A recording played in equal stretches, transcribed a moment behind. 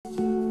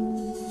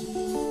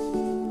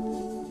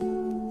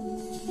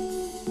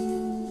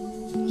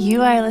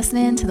You are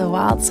listening to the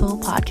Wild Soul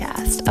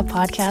Podcast, a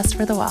podcast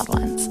for the wild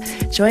ones.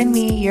 Join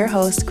me, your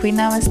host, Queen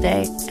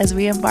Namaste, as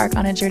we embark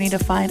on a journey to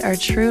find our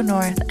true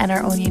north and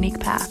our own unique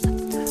path.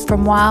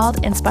 From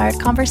wild, inspired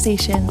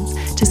conversations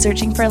to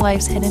searching for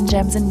life's hidden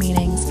gems and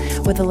meanings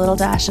with a little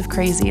dash of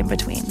crazy in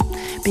between.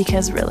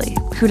 Because really,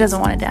 who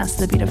doesn't want to dance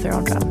to the beat of their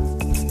own drum?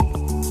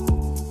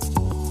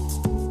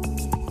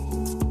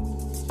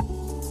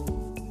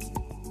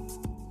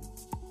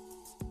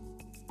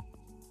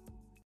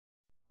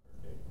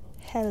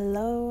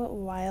 Hello,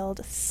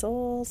 wild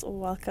souls.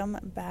 Welcome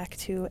back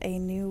to a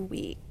new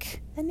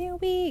week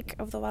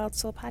of the Wild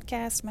Soul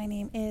Podcast. My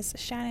name is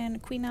Shannon,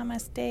 Queen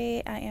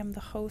Namaste. I am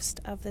the host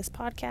of this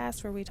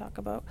podcast where we talk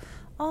about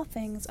all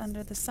things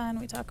under the sun.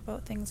 We talk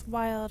about things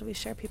wild. We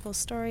share people's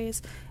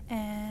stories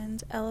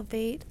and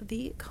elevate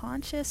the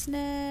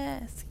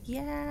consciousness.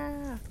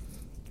 Yeah.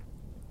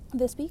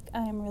 This week,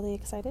 I am really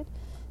excited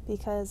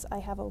because I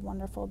have a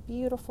wonderful,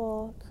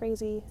 beautiful,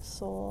 crazy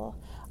soul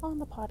on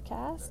the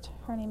podcast.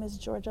 Her name is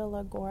Georgia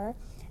Lagore,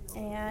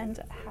 and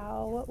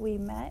how we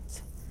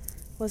met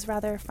was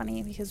rather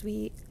funny because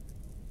we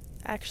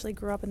actually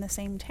grew up in the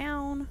same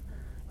town,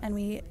 and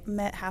we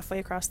met halfway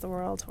across the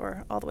world,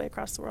 or all the way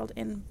across the world,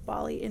 in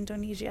Bali,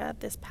 Indonesia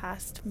this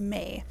past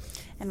May.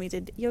 And we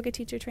did yoga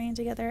teacher training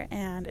together,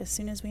 and as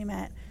soon as we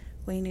met,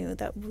 we knew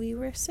that we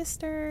were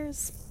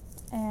sisters.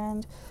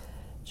 And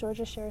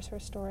Georgia shares her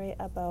story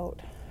about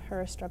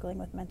her struggling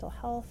with mental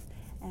health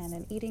and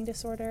an eating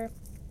disorder.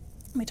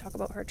 We talk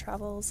about her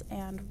travels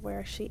and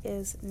where she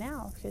is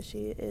now, because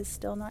she is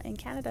still not in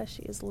Canada.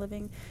 She is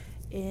living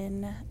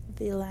in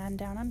the land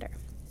down under.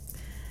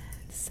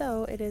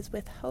 So it is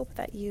with hope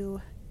that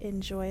you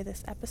enjoy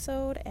this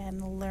episode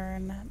and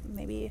learn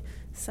maybe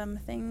some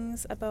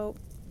things about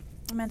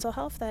mental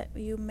health that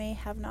you may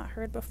have not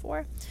heard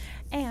before.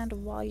 And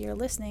while you're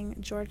listening,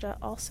 Georgia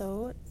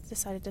also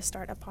decided to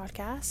start a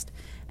podcast,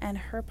 and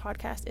her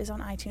podcast is on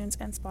iTunes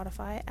and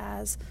Spotify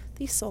as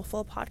the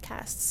Soulful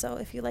Podcast. So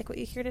if you like what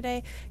you hear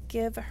today,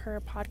 give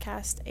her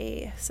podcast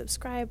a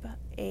subscribe,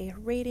 a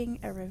rating,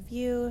 a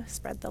review,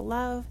 spread the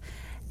love,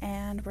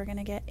 and we're going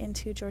to get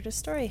into Georgia's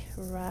story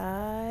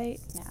right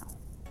now.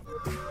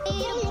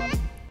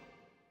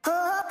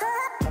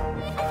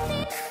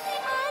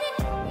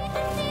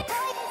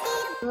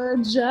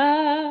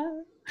 Georgia.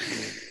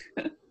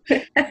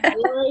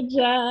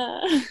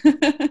 Georgia.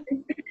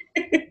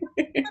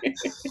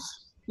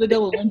 The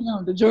devil went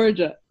down to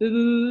Georgia.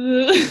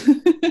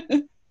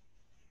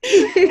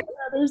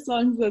 Other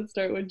songs that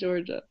start with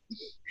Georgia.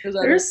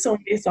 There's so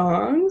many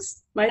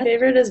songs. My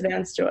favorite is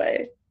Vance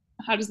Joy.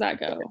 How does that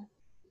go?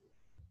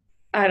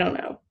 I don't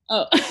know.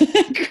 Oh,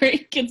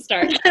 great. Can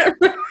start.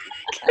 Right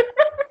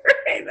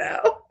now.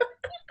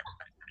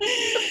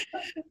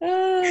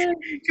 Can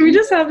we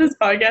just have this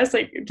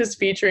podcast just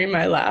featuring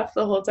my laugh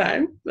the whole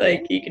time?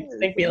 You can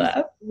make me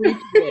laugh.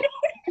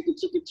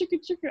 Chicka,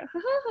 chicka.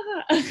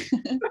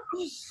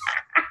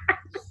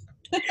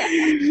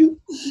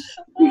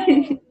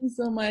 Thank you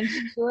so much,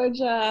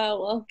 Georgia.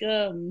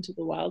 Welcome to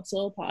the Wild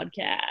Soul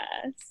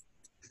Podcast.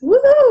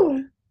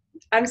 Woo!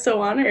 I'm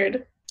so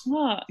honored.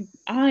 Oh,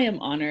 I am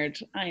honored.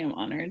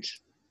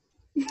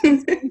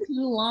 It's been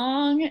too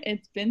long.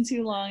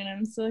 And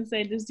I'm so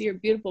excited to see your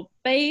beautiful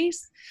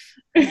face,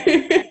 and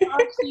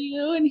talk to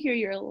you and hear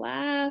your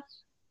laugh.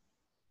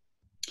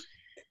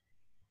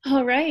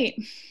 All right.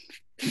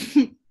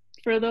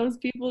 For those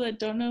people that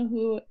don't know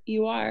who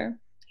you are,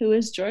 who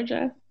is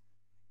Georgia?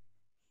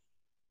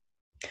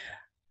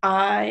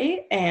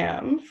 I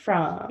am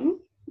from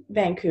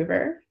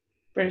Vancouver,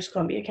 British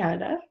Columbia,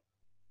 Canada.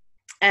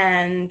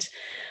 And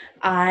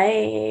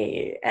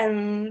I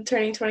am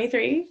turning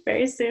 23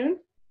 very soon.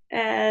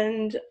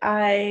 And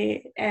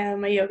I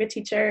am a yoga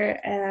teacher,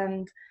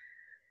 and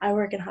I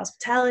work in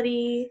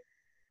hospitality.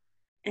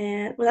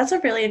 And well, that's a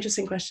really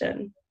interesting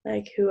question.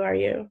 Who are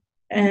you?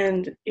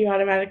 And you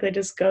automatically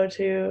just go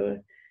to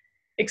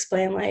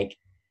explain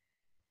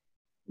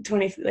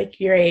 20,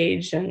 your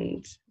age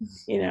and,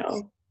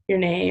 your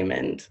name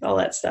and all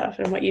that stuff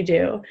and what you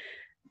do.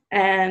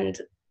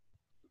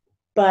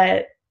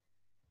 But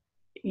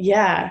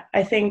yeah,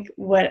 I think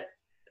what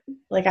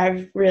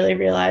I've really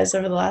realized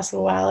over the last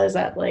little while is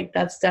that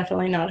that's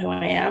definitely not who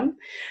I am.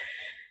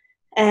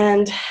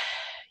 And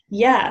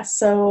yeah,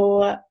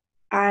 so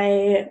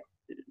I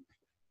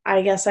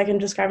guess I can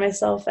describe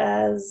myself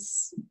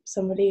as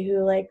somebody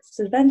who likes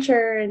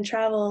adventure and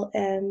travel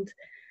and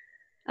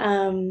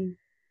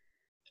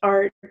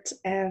art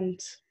and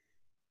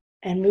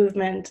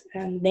movement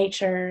and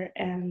nature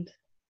and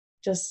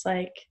just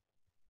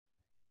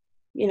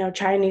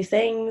trying new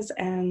things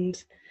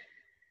and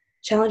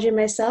challenging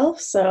myself.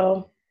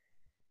 So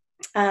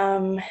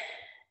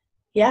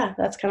yeah,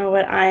 that's kind of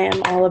what I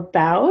am all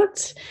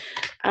about.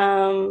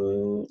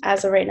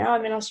 As of right now,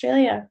 I'm in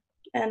Australia,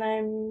 and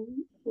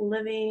I'm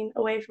living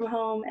away from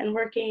home and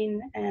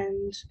working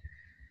and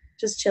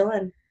just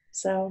chilling.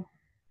 So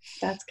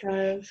that's kind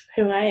of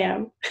who I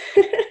am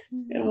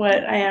and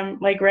what I am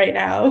right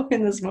now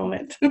in this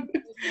moment. In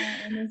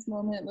this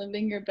moment,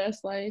 living your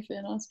best life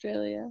in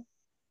Australia.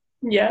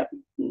 Yep,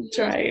 You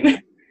trying.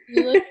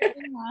 look so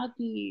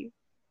happy.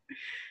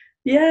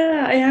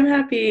 Yeah, I am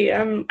happy.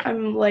 I'm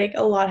like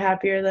a lot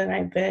happier than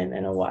I've been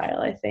in a while,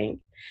 I think.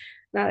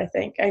 Not I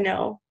think, I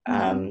know.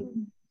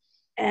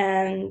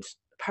 And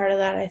part of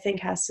that I think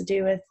has to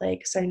do with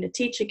like starting to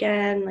teach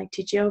again, like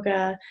teach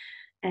yoga.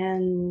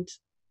 And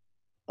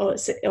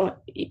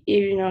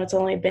it's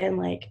only been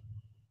like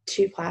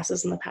 2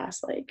 classes in the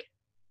past like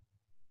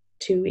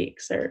 2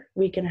 weeks or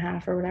week and a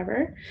half or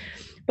whatever.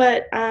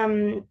 But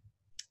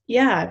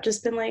yeah, I've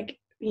just been like,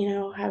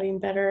 having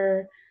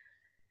better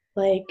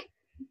like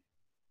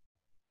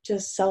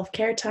just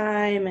self-care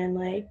time, and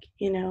like,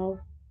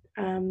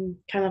 kind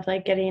of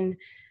like getting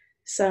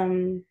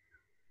some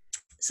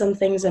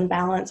things in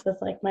balance with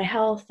like my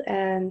health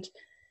and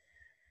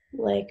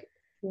like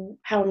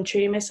how I'm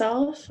treating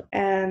myself.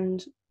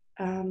 And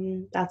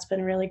that's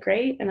been really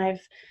great. And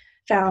I've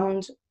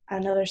found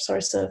another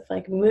source of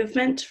like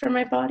movement for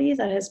my body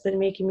that has been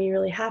making me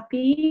really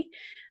happy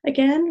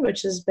again,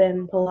 which has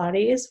been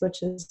Pilates,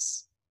 which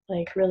is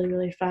like really,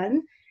 really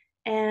fun.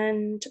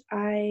 And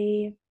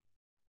I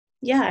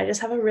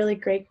just have a really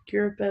great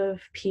group of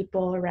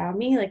people around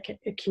me, like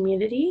a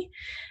community.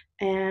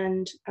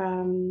 And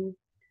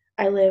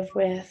I live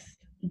with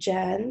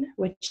Jen,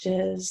 which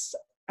is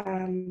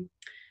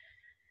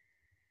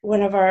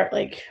one of our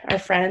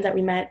friend that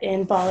we met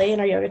in Bali in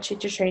our yoga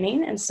teacher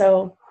training. And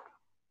so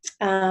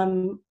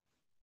um,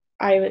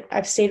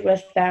 I've stayed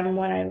with them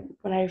when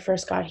I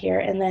first got here,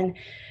 and then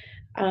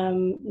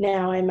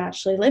now I'm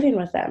actually living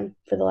with them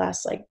for the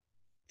last like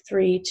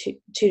 2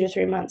 to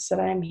 3 months that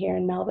I'm here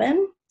in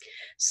Melbourne.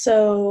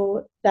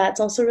 So that's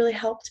also really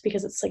helped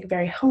because it's like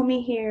very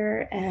homey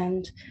here.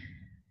 And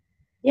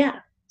yeah,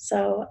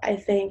 so I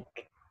think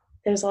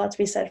there's a lot to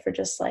be said for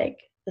just like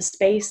the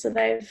space that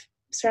I've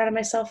surrounded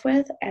myself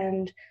with,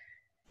 and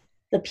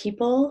the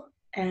people,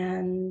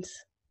 and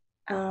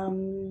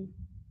um,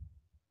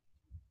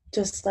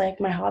 just like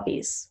my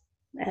hobbies.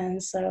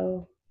 And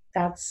so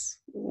that's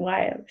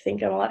why I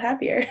think I'm a lot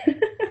happier.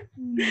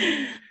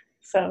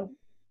 So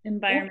yeah,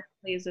 Environment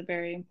plays a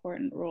very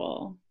important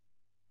role.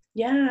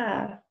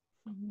 yeah.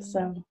 Mhm.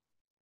 So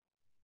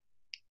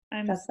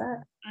I'm that's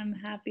that. I'm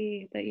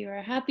happy that you're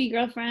a happy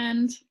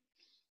girlfriend,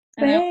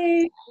 and I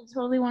Thanks.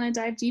 totally want to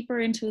dive deeper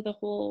into the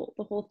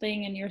whole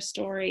thing and your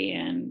story.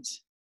 And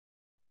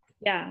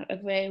yeah,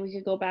 if we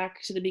could go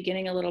back to the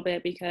beginning a little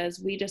bit, because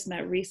we just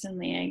met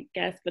recently, I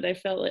guess, but I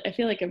feel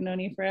like I've known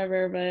you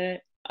forever,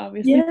 but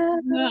obviously Yeah,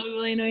 not. We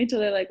only know each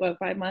other like what,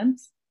 5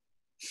 months,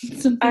 I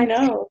something.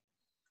 know.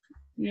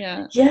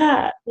 Yeah.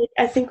 Yeah, like,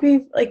 I think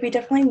we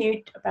definitely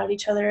knew about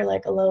each other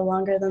like a little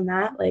longer than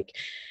that. Like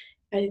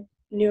I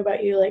knew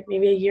about you like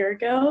maybe a year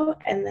ago,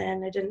 and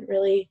then I didn't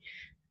really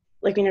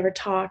like, we never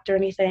talked or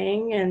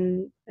anything.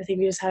 And I think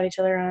we just had each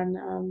other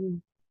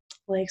on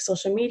like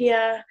social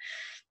media.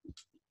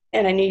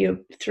 And I knew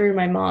you through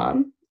my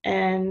mom,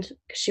 and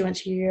she went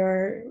to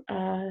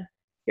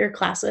your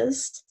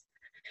classes,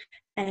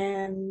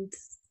 and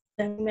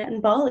then we met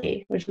in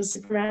Bali, which was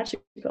super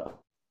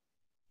magical.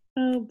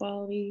 Oh,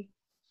 Bali,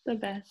 the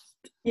best.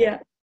 Yeah,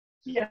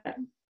 yeah.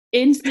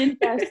 Instant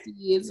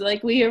besties.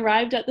 Like we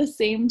arrived at the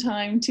same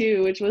time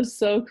too, which was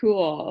so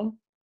cool.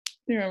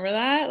 You remember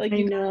that? Like I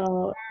you got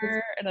know. in the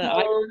car and then I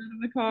got So out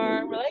of the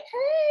car. We're cute. like,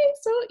 hey,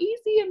 so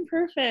easy and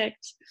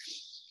perfect.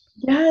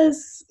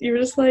 Yes, you were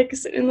just like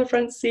sitting in the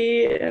front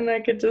seat, and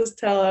I could just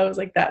tell. I was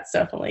like, "That's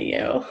definitely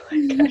you."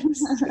 Like, I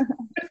just,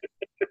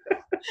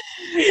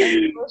 And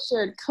we both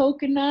shared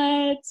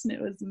coconuts and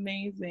it was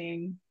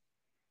amazing.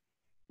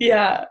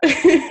 yeah.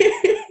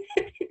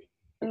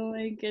 Oh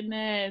my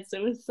goodness.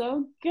 It was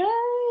so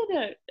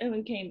good. And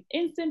we became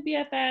instant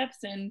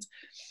BFFs. And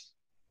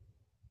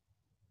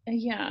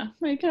yeah,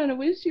 I kind of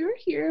wish you were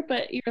here,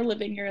 but you're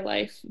living your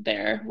life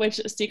there, which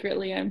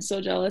secretly I'm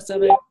so jealous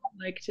of. I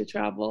like to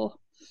travel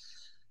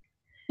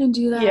and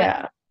do that,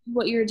 Yeah.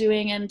 what you're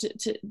doing, and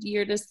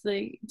you're just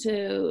like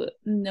to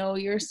know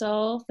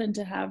yourself and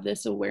to have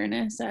this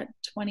awareness at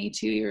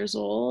 22 years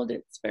old.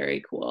 It's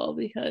very cool,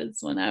 because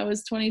when I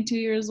was 22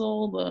 years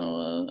old,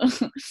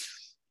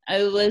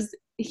 I was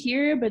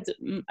here, but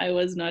I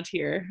was not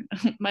here.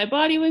 My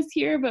body was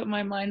here, but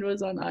my mind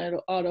was on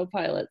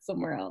autopilot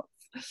somewhere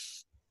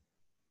else.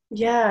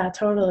 Yeah,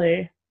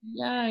 totally.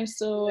 Yeah,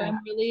 so Yeah. I'm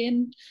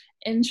really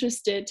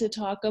interested to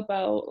talk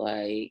about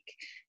like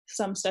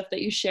some stuff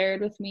that you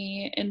shared with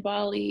me in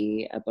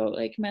Bali about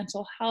like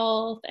mental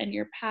health and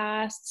your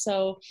past.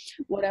 So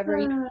whatever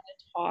you Ah, want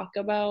to talk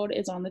about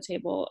is on the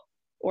table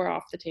or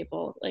off the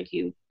table, like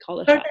you call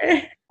the shot.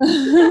 okay.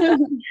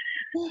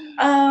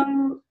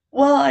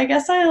 Well, I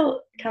guess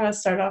I'll kind of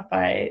start off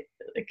by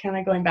kind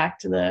of going back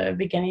to the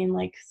beginning,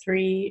 like 4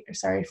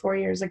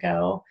 years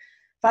ago,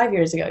 5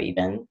 years ago,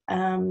 even.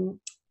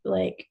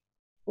 Like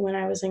when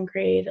I was in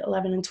grade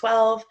 11 and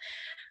 12,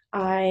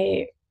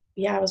 I,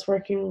 yeah, I was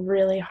working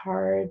really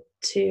hard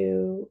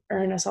to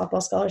earn a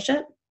softball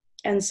scholarship.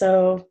 And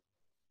so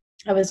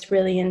I was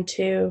really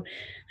into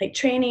like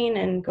training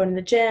and going to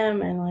the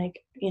gym and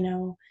like,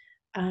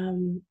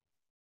 um,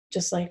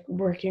 just like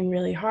working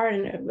really hard,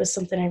 and it was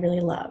something I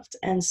really loved.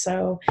 And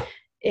so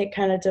it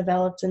kind of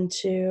developed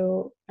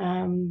into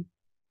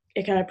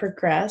it kind of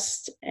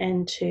progressed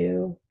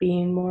into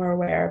being more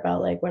aware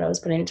about like what I was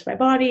putting into my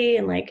body,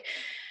 and like,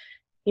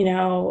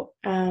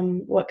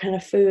 what kind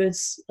of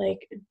foods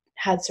like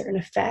had certain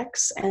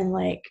effects, and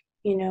like,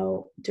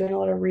 doing a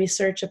lot of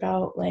research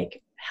about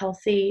like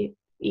healthy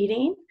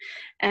eating.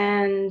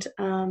 And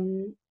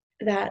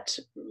that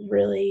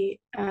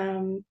really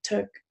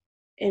took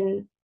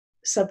in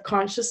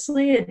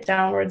subconsciously a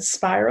downward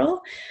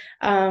spiral.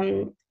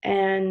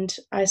 And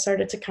I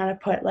started to kind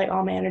of put like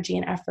all my energy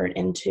and effort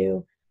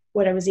into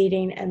what I was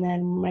eating and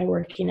then my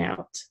working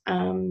out,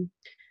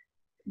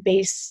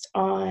 based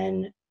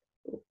on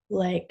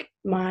like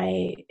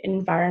my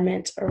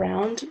environment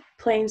around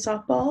playing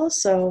softball.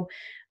 So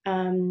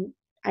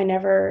I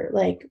never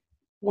like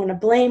want to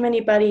blame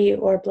anybody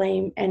or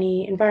blame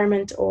any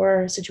environment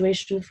or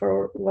situation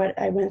for what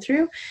I went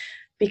through,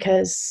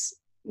 because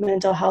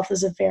mental health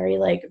is a very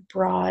like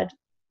broad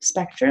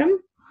spectrum,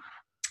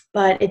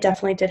 but it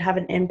definitely did have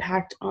an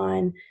impact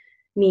on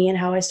me and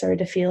how I started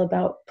to feel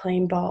about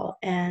playing ball.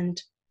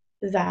 And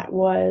that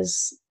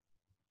was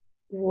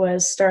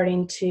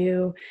starting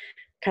to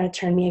kind of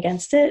turned me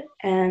against it,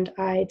 and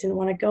I didn't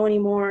want to go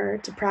anymore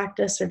to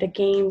practice or to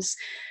games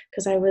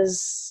because I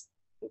was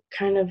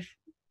kind of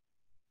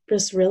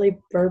just really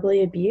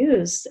verbally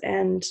abused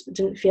and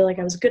didn't feel like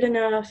I was good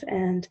enough,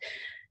 and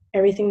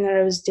everything that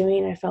I was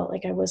doing I felt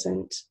like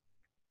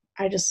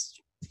I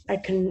just I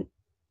couldn't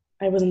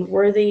I wasn't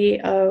worthy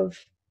of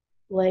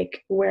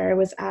like where I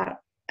was at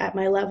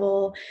my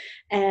level.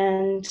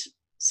 And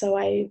so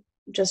I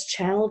just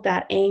channeled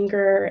that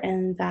anger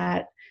and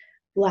that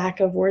lack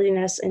of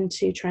worthiness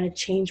into trying to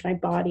change my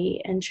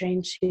body and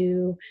trying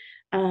to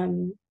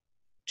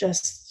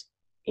just,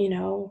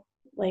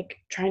 like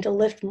trying to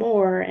lift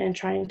more and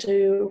trying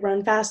to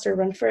run faster,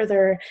 run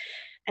further,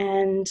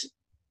 and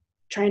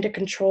trying to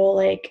control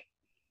like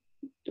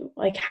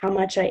how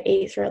much I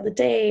ate throughout the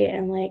day,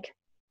 and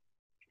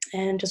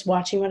just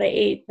watching what I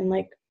ate and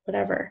like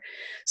whatever.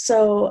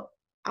 So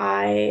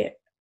I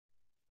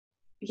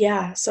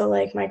so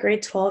like my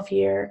grade 12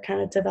 year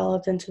kind of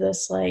developed into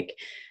this like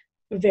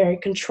very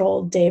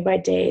controlled day by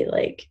day,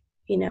 like,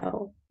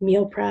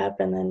 meal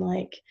prep, and then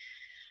like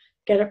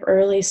get up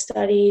early,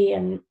 study,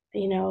 and,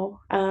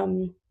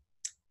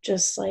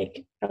 just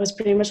like I was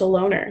pretty much a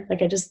loner.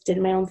 Like I just did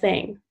my own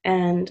thing.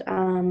 And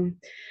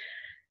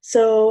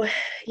so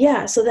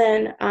so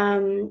then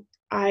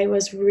I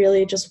was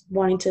really just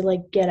wanting to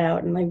like get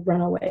out and like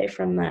run away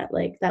from that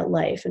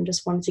life, and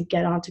just wanted to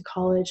get on to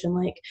college and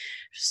like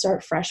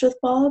start fresh with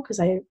ball, because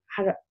I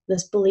had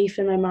this belief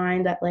in my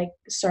mind that like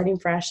starting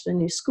fresh at a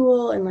new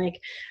school and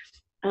like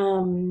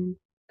going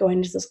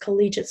to this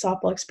collegiate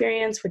softball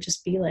experience would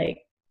just be like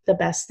the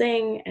best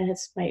thing, and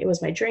it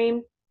was my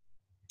dream.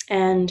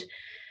 And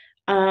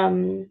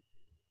um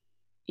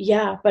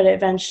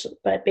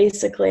but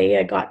basically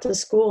I got to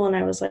school and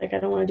I was like, I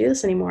don't want to do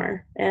this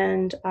anymore.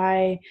 And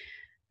I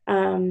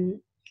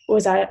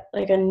was at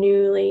like a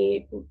new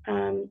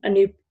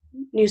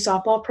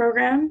softball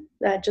program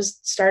that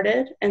just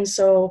started. And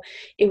so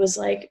it was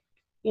like,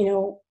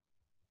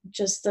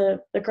 just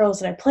the girls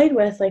that I played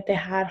with, like they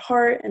had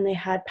heart and they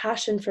had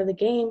passion for the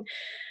game,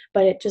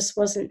 but it just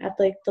wasn't at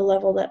like the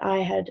level that I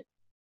had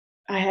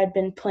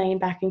been playing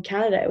back in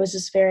Canada. It was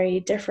just very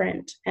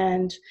different.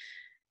 And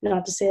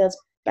not to say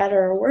that's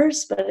better or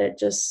worse, but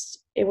it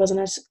wasn't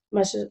as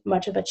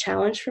much of a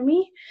challenge for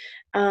me.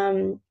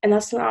 And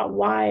that's not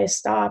why I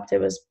stopped. It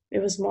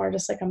was more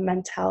just like a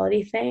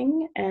mentality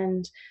thing.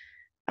 And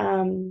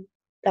that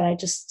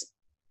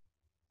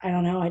I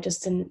don't know, I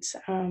just didn't,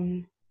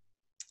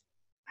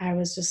 I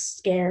was just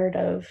scared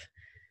of,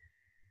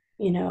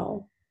 you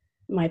know,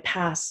 my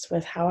past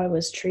with how I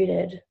was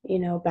treated,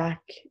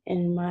 back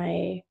in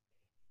my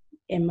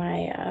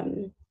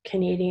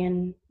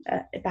Canadian,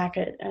 back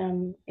at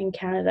in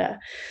Canada.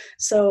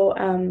 So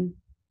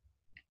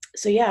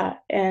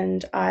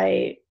and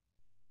I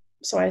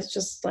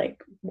just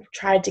like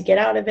tried to get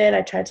out of it.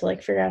 I tried to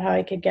like figure out how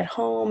I could get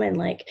home, and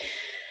like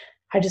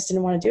I just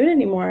didn't want to do it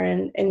anymore.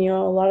 And a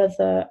lot of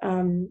the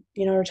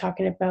we're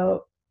talking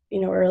about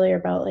earlier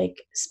about like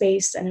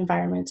space and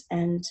environment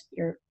and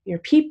your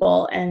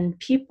people, and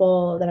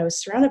people that I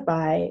was surrounded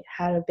by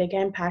had a big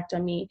impact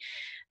on me.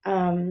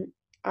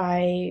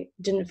 I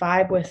didn't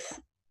vibe with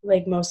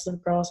like most of the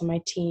girls on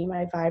my team.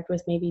 I vibed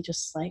with maybe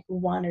just like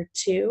one or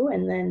two,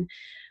 and then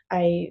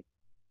I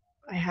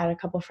had a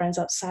couple friends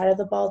outside of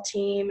the ball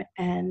team,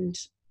 and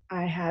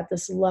I had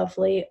this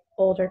lovely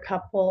older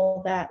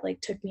couple that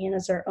like took me in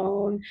as their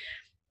own,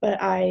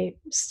 but I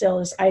still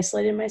just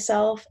isolated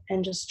myself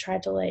and just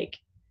tried to like,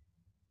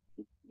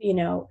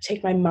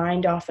 take my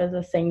mind off of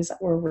the things that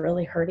were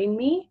really hurting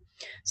me.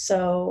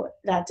 So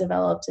that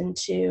developed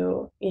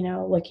into,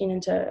 looking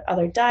into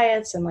other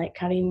diets and like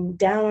cutting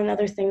down on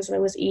other things that I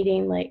was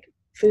eating, like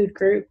food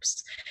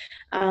groups.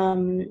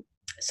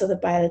 So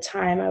that by the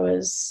time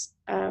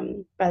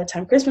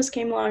Christmas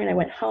came along and I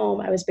went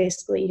home, I was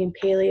basically eating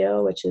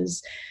paleo, which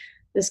is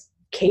this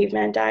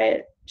caveman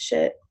diet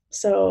shit.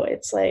 So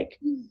it's like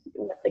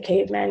what the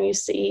caveman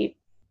used to eat.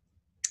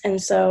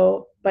 And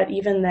so, but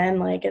even then,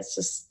 like, it's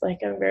just like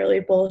a really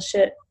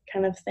bullshit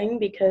kind of thing,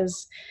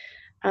 because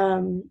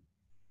um,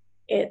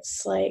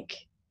 it's like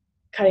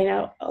cutting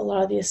out a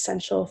lot of the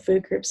essential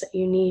food groups that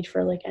you need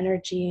for like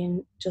energy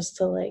and just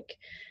to like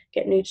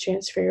get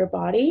nutrients for your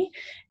body.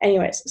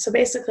 Anyways, so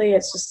basically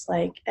it's just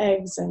like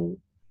eggs and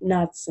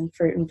nuts and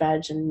fruit and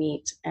veg and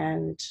meat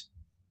and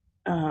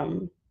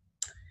um,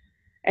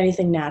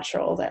 anything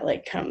natural that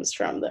like comes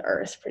from the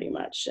earth pretty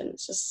much. And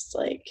it's just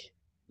like,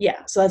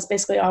 yeah, so that's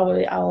basically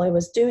all I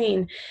was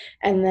doing.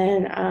 And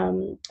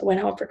then went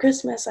home for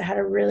Christmas. I had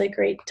a really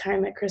great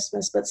time at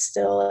Christmas, but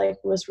still like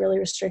was really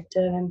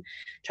restrictive and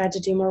tried to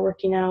do more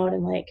working out.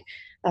 And like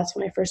that's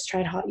when I first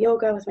tried hot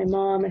yoga with my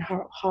mom and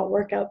hot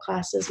workout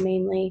classes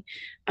mainly.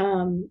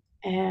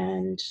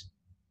 And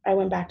I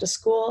went back to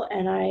school,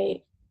 and I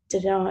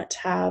did not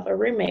have a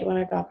roommate when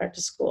I got back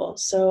to school.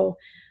 So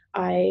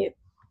I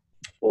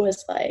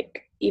was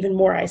like even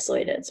more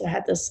isolated. So I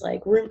had this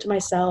like room to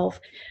myself.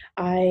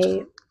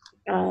 I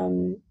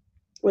um,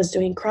 was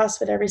doing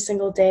CrossFit every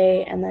single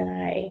day, and then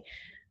I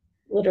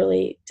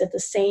literally did the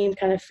same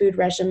kind of food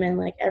regimen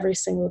like every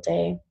single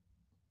day.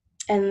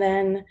 And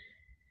then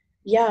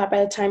yeah,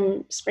 by the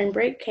time spring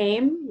break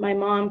came, my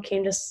mom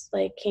came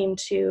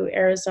to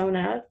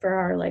Arizona for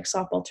our like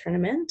softball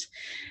tournament,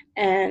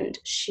 and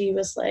she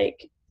was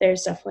like,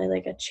 there's definitely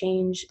like a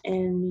change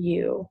in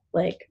you,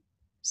 like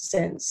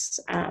since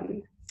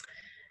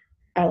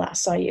I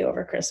last saw you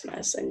over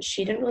Christmas. And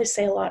she didn't really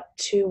say a lot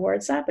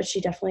towards that, but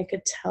she definitely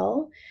could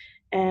tell.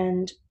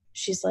 And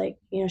she's like,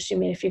 she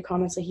made a few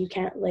comments like, you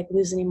can't like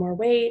lose any more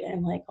weight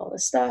and like all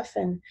this stuff.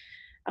 And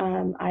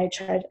I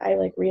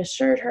like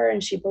reassured her,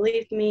 and she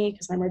believed me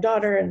because I'm her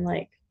daughter. And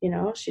like,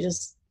 she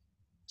just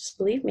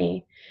believed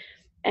me.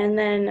 And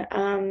then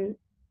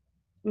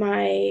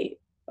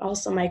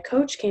my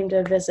coach came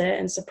to visit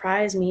and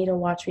surprise me to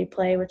watch me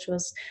play, which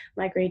was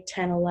my grade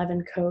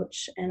 10-11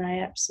 coach. And I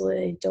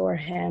absolutely adore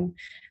him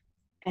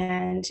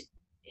and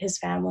his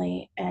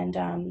family. And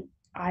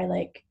I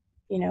like,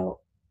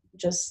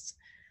 just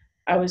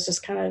I was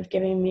just kind of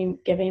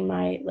giving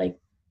my like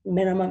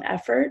minimum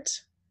effort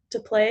to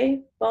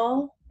play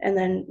ball. And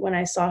then when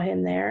I saw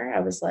him there,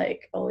 I was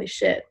like, holy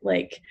shit,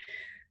 like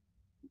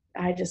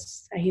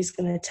he's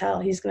gonna tell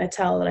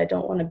that I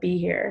don't want to be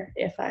here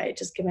if I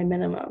just give my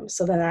minimum.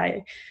 So then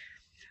I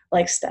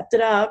like stepped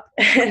it up.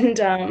 And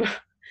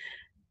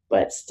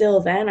but still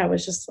then I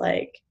was just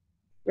like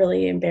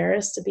really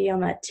embarrassed to be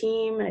on that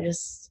team. I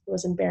just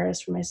was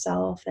embarrassed for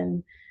myself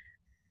and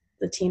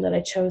the team that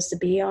I chose to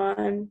be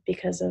on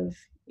because of,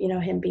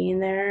 him being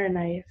there. And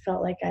I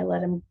felt like I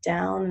let him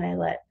down, and I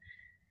let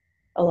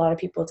a lot of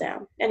people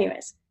down.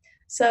 Anyways,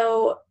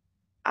 so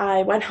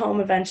I went home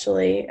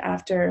eventually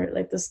after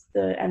like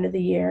the end of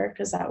the year,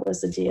 because that was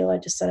the deal. I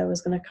just said I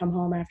was going to come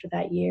home after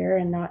that year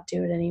and not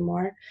do it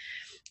anymore.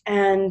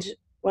 And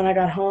when I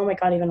got home, it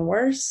got even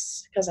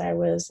worse because I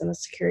was in the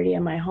security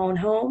of my own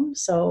home.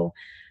 So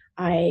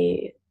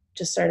I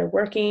just started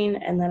working,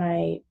 and then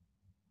I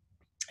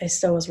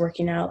still was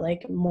working out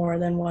like more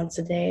than once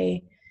a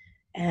day,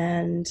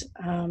 and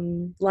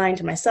lying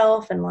to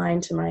myself and lying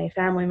to my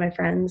family, my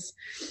friends.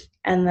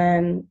 And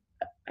then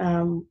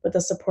with the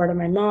support of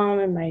my mom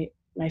and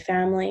my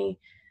family,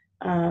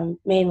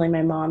 mainly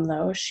my mom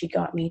though, she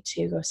got me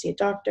to go see a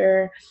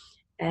doctor.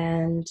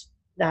 And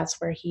that's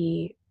where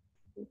he,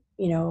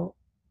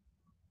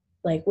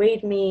 like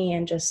weighed me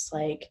and just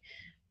like,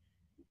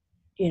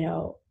 you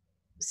know,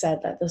 said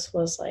that this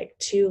was like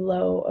too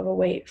low of a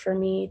weight for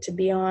me to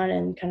be on,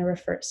 and kind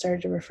of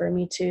started to refer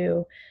me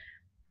to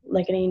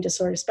like an eating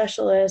disorder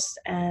specialist.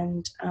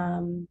 And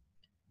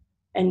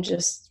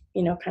just,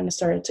 kind of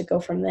started to go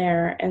from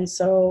there. And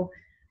so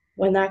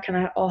when that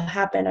kind of all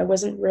happened, I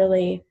wasn't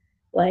really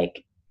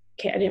like,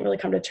 I didn't really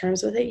come to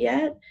terms with it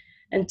yet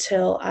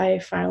until I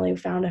finally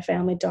found a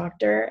family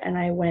doctor. And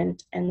I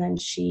went, and then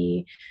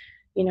she,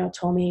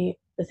 told me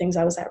the things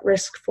I was at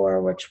risk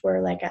for, which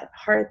were like a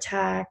heart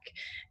attack.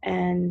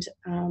 And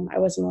I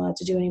wasn't allowed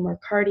to do any more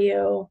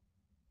cardio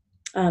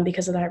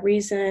because of that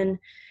reason.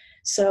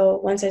 So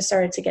once I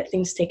started to get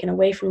things taken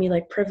away from me,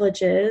 like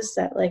privileges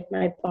that like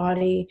my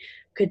body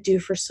could do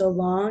for so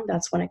long,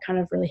 that's when it kind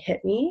of really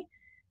hit me.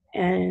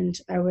 And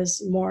I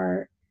was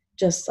more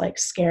just like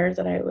scared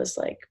that I was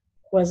like,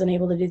 wasn't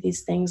able to do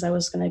these things. I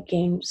was going to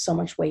gain so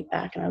much weight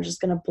back, and I was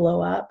just going to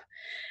blow up,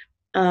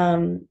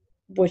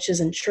 which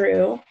isn't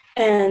true.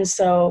 And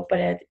so,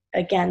 but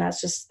again,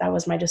 that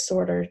was my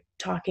disorder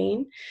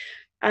talking.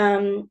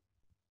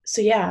 So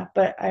yeah,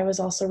 but I was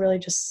also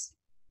really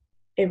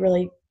it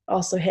really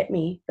also hit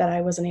me that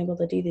I wasn't able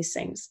to do these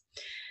things.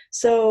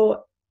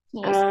 So,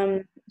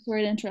 sorry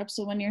to interrupt.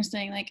 So when you're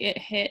saying like it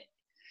hit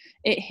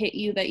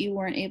you that you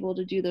weren't able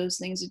to do those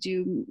things, do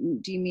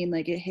you mean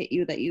like it hit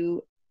you that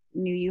you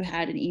knew you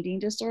had an eating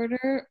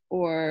disorder,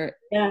 or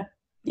yeah,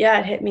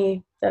 it hit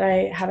me that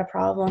I had a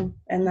problem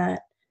and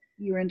that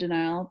you were in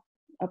denial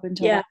up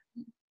until yeah, that?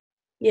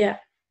 yeah,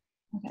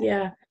 Okay.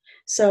 yeah.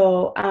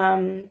 So,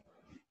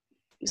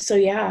 so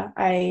yeah,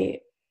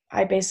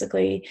 I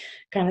basically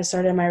kind of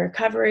started my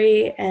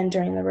recovery, and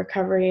during the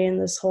recovery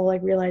and this whole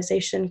like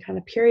realization kind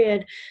of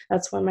period,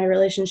 that's when my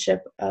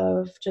relationship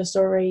of just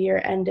over a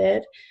year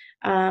ended.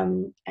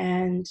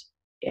 And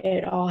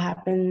it all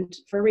happened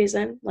for a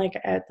reason. Like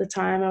at the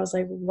time I was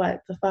like,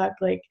 what the fuck?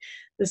 Like,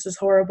 this is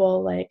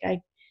horrible. Like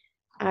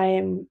I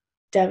am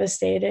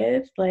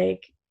devastated.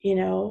 Like, you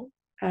know,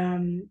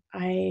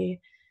 I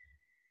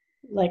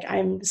like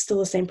I'm still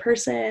the same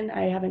person.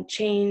 I haven't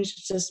changed.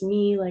 It's just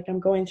me. Like I'm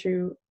going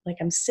through, like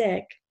I'm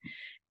sick.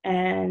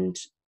 And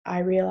I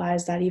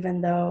realized that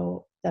even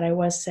though that I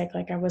was sick,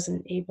 like I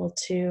wasn't able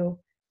to,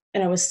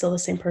 and I was still the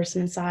same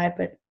person inside,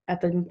 but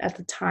at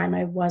the time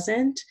I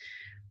wasn't,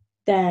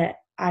 that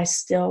I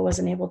still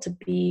wasn't able to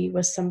be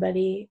with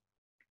somebody,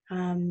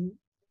 um,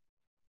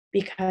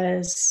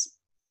 because,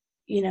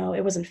 you know,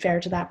 it wasn't fair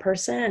to that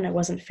person, and it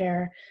wasn't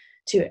fair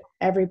to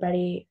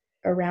everybody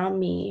around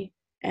me.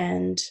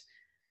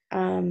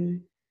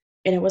 Um,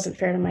 and it wasn't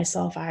fair to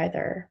myself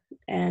either.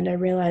 And I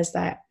realized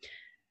that,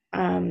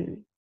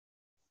 um,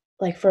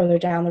 like further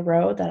down the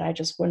road, that I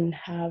wouldn't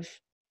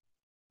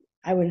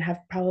have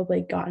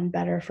probably gotten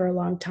better for a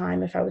long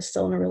time if I was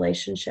still in a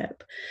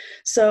relationship.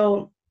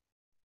 So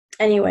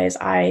anyways,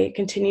 I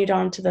continued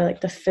on to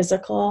the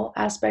physical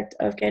aspect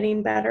of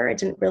getting better. I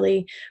didn't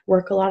really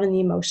work a lot in the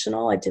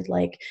emotional. I did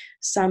like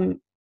some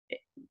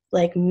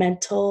like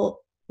mental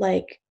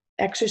like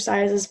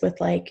exercises with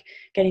like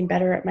getting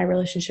better at my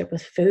relationship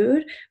with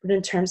food, but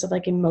in terms of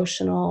like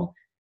emotional,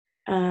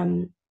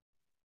 um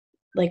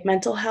like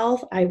mental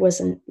health, I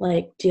wasn't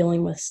like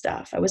dealing with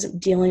stuff. I wasn't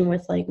dealing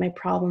with like my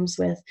problems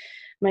with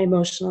my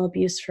emotional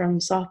abuse from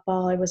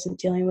softball. I wasn't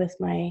dealing with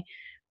my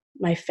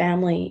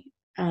family,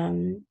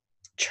 um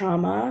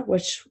trauma,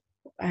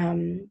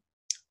 um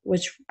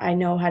which I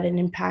know had an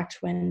impact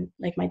when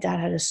like my dad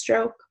had a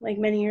stroke like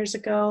many years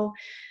ago,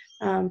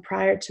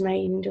 prior to my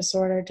eating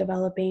disorder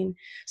developing.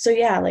 So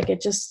yeah, like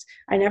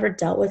I never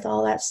dealt with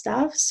all that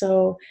stuff.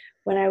 So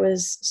when I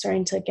was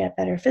starting to get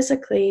better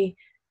physically,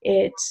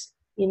 it,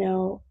 you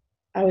know,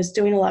 I was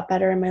doing a lot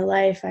better in my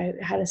life. I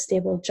had a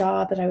stable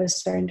job that I was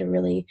starting to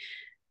really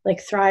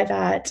like thrive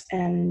at,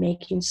 and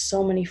making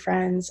so many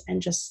friends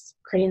and just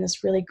creating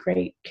this really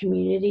great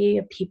community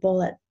of people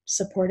that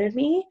supported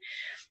me.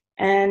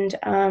 And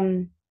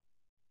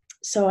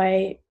so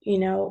I, you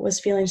know,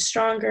 was feeling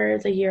stronger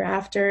the year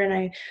after, and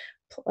I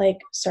like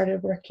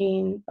started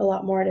working a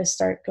lot more to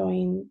start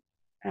going,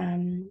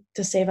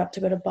 to save up to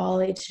go to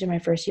Bali to do my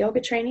first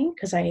yoga training,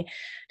 because I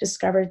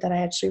discovered that I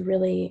actually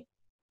really,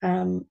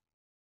 um,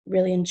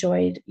 really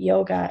enjoyed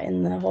yoga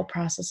in the whole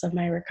process of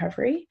my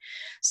recovery.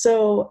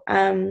 So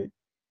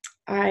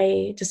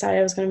I decided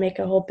I was going to make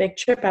a whole big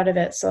trip out of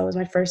it. So it was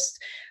my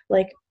first,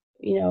 like,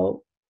 you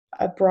know,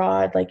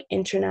 abroad, like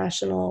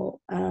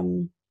international,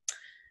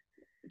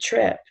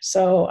 trip.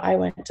 So I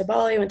went to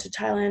Bali, went to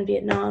Thailand,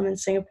 Vietnam, and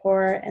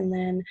Singapore, and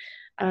then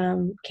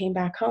came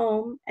back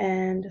home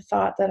and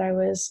thought that I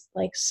was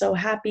like so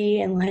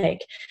happy and like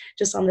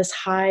just on this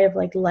high of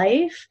like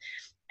life.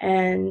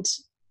 And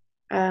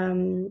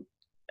um,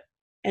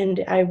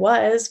 and I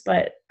was,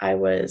 but I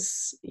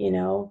was, you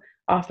know,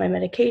 off my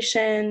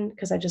medication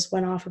because I just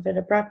went off of it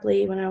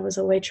abruptly when I was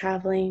away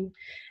traveling,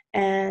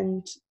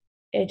 and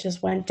it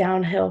just went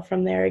downhill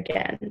from there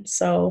again.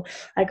 So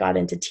I got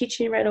into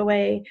teaching right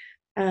away,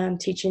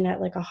 teaching at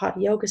like a hot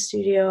yoga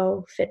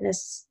studio,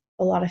 fitness,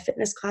 a lot of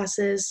fitness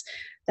classes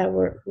that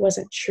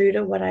wasn't true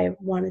to what I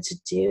wanted to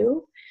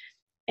do.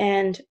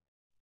 And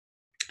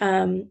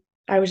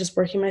I was just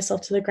working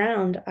myself to the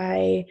ground.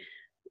 I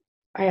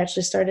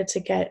actually started to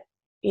get,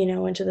 you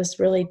know, into this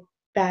really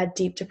bad,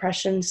 deep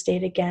depression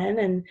state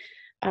again.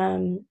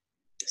 And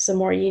some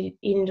more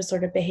eating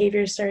disorder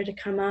behaviors started to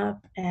come up.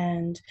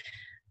 And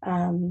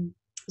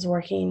was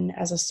working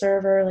as a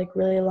server, like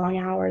really long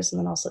hours, and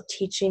then also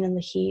teaching in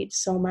the heat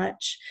so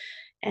much.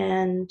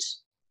 And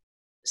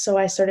so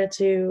I started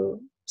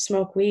to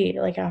smoke weed.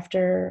 Like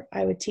after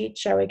I would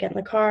teach, I would get in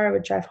the car, I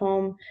would drive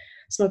home,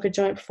 smoke a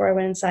joint before I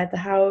went inside the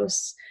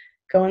house,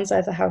 go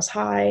inside the house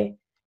high,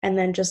 and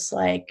then just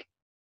like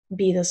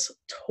be this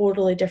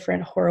totally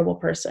different, horrible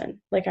person.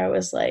 Like I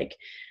was like,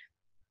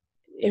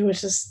 it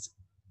was just,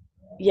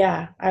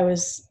 yeah, I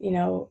was, you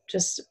know,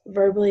 just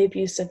verbally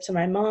abusive to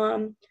my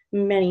mom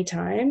many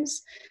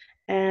times.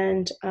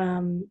 And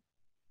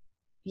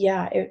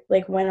yeah, it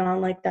like went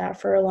on like that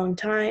for a long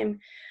time.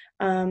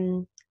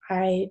 Um,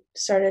 I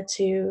started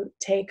to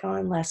take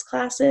on less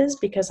classes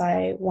because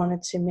I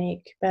wanted to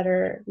make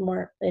better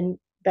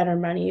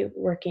money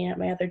working at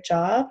my other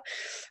job.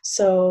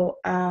 So,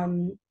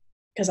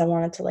 because I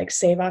wanted to like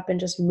save up and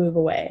just move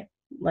away.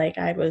 Like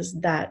I was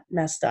that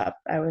messed up.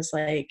 I was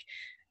like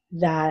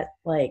that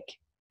like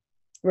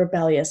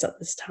rebellious at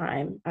this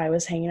time. I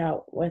was hanging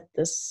out with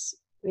this,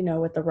 you know,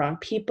 with the wrong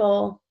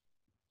people.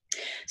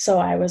 So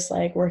I was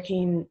like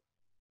working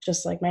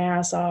just like my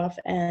ass off,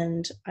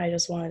 and I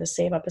just wanted to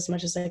save up as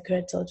much as I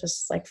could to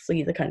just like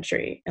flee the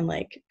country and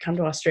like come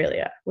to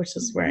Australia, which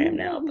is where I am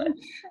now. But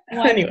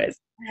why anyways,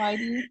 why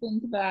do you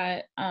think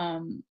that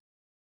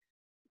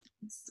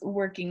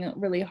working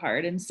really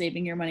hard and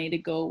saving your money to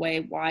go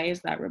away. Why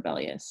is that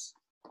rebellious?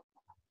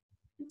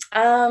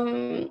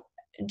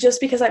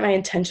 Just because my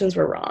intentions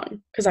were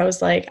wrong. Because I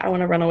was like, I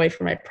want to run away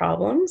from my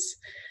problems.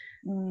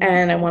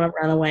 And I want to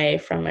run away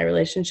from my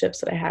relationships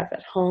that I have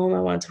at home.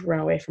 I wanted to run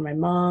away from my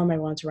mom. I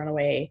wanted to run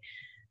away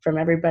from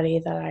everybody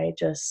that I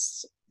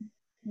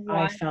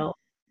felt.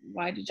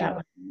 Why did you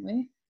run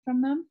away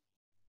from them?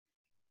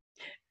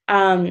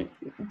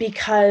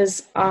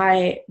 Because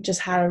I just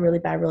had a really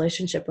bad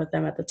relationship with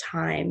them at the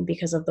time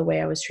because of the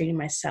way I was treating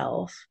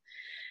myself.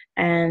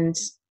 And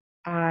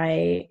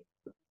I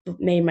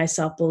made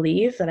myself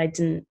believe that I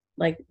didn't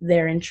like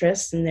their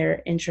interests, and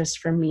their interests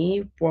for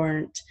me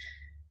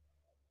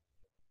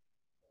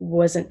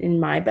wasn't in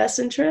my best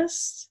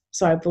interest.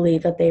 So I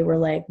believe that they were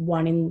like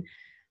wanting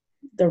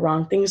the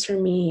wrong things for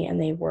me, and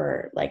they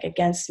were like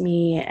against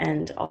me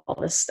and all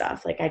this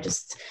stuff. Like I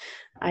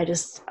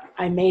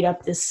made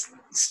up this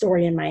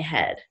story in my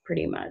head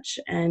pretty much.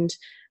 And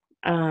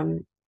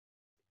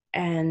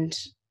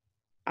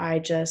I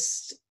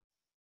just,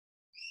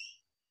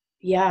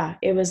 yeah,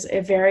 it was a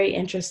very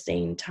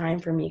interesting time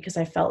for me because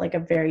I felt like a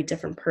very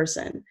different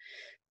person.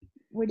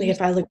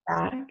 If I look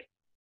back,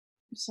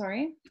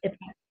 sorry,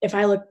 if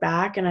I look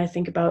back and I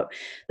think about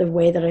the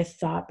way that I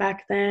thought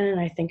back then, and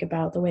I think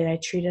about the way I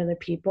treated other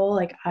people,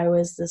 like I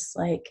was just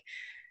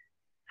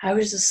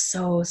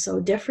so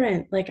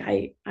different. Like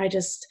I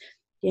just,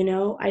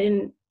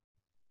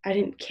 I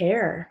didn't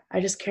care. I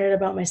just cared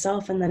about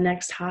myself and the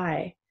next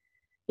high,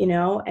 and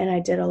I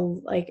did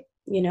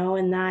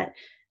and that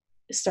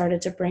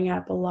started to bring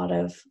up a lot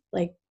of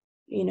like,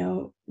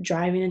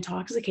 driving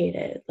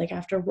intoxicated. Like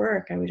after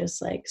work, I would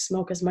just like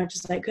smoke as much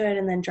as I could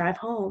and then drive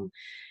home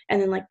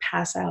and then like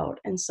pass out.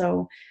 And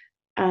so,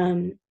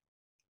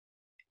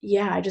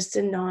 yeah, I just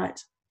did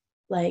not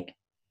like,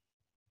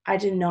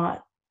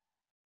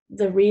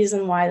 the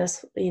reason why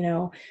this,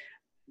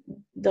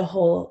 the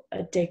whole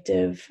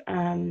addictive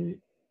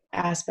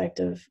aspect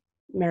of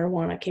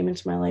marijuana came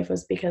into my life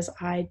was because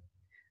I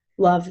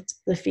loved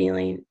the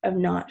feeling of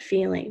not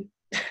feeling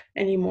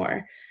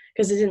anymore,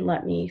 because it didn't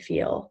let me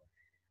feel.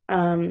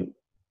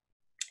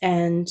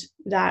 And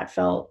that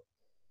felt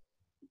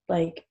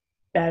like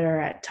better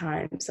at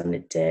times than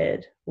it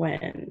did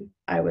when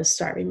I was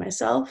starving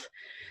myself.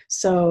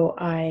 So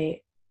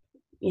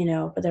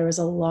but there was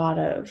a lot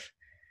of,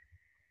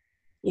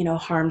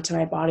 harm to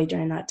my body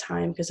during that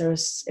time, because it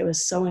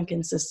was so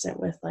inconsistent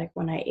with like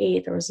when I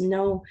ate. There was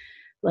no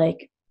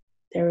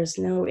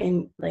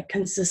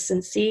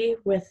consistency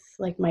with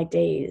like my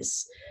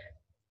days.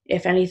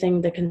 If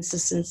anything, the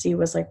consistency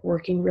was like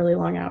working really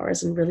long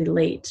hours and really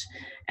late,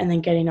 and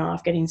then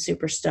getting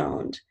super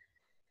stoned,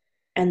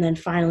 and then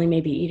finally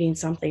maybe eating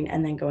something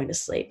and then going to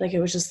sleep. Like it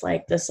was just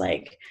like this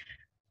like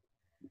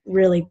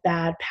really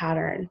bad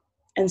pattern.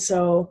 And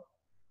so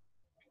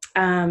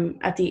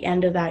at the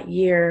end of that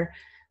year,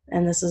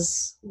 and this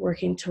is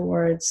working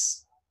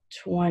towards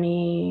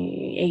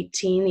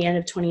 2018, the end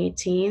of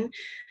 2018,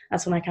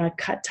 that's when I kind of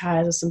cut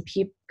ties with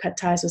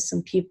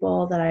some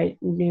people that I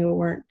knew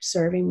weren't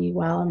serving me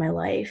well in my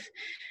life,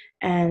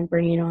 and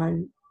bringing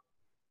on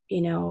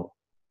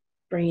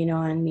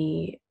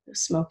me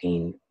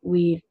smoking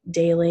weed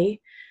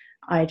daily.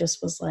 I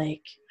just was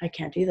like, I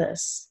can't do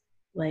this.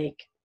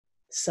 Like,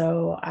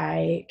 so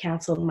I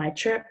canceled my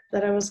trip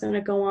that I was going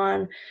to go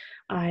on.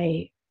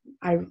 I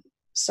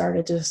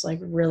started to just like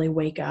really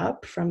wake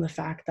up from the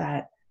fact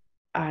that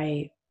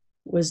I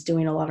was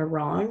doing a lot of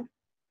wrong,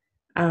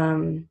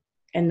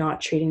 and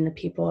not treating the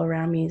people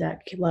around me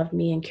that loved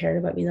me and cared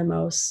about me the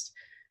most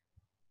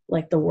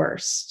like the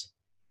worst.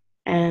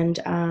 And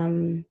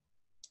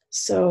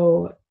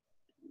so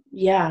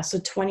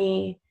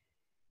 20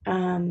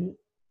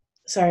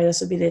 sorry,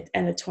 this would be the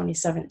end of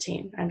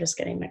 2017. I'm just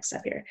getting mixed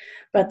up here.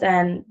 But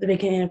then the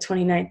beginning of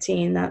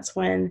 2019, that's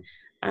when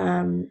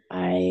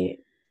I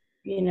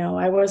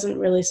wasn't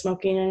really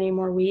smoking any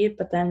more weed,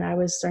 but then I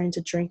was starting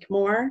to drink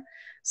more.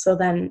 So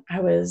then I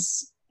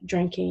was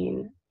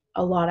drinking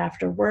a lot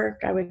after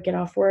work. I would get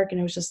off work and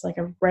it was just like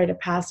a rite of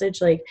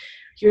passage. Like,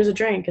 here's a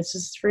drink. It's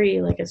just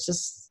free. Like, it's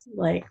just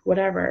like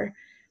whatever.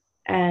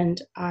 And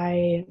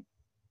I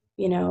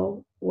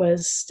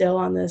was still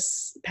on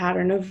this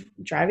pattern of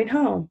driving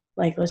home.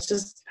 Like, let's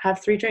just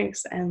have 3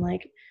 drinks. And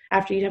like,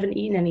 after you haven't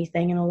eaten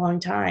anything in a long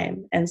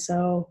time. And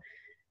so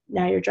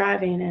now you're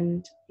driving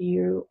and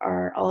you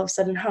are all of a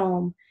sudden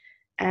home.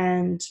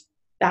 And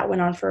that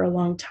went on for a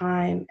long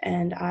time.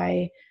 And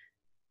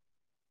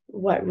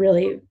what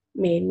really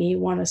made me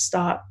want to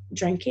stop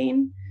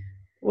drinking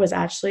was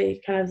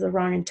actually kind of the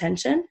wrong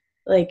intention.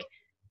 Like,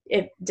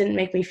 it didn't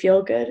make me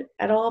feel good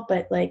at all,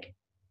 but like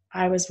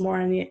I was more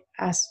on the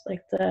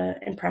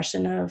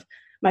impression of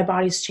my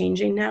body's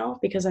changing now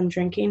because I'm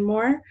drinking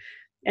more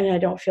and I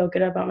don't feel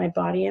good about my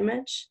body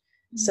image.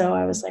 Mm-hmm. So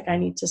I was like, I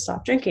need to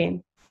stop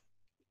drinking.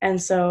 And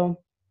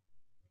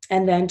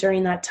then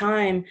during that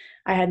time,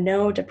 I had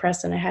no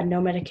depressant, I had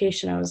no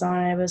medication I was on,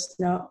 I was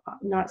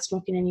not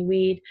smoking any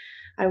weed,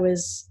 I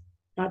was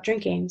not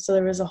drinking. So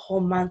there was a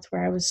whole month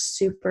where I was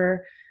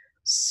super,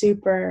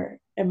 super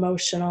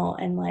emotional,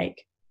 and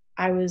like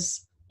I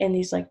was in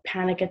these like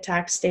panic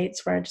attack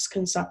states where I just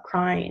couldn't stop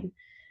crying,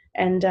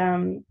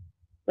 and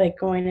like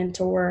going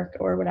into work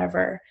or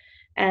whatever.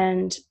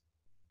 And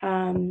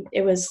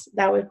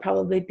that would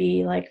probably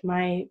be like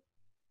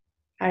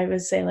I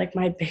would say like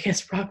my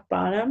biggest rock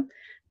bottom,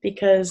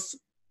 because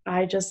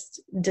I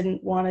just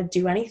didn't want to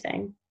do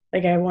anything.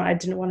 Like I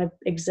didn't want to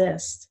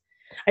exist.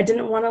 I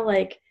didn't want to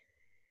like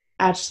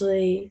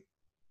actually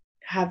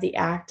have the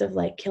act of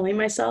like killing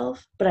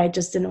myself, but I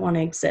just didn't want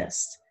to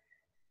exist,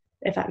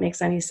 if that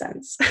makes any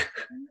sense.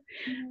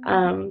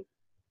 um,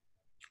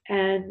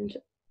 and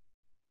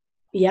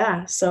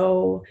yeah,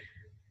 so,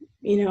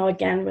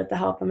 again, with the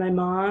help of my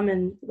mom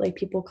and like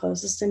people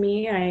closest to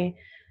me,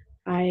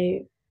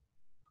 I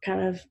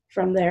kind of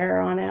from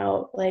there on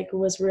out, like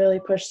was really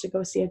pushed to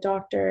go see a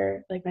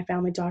doctor, like my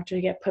family doctor,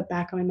 to get put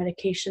back on my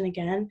medication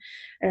again,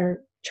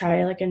 or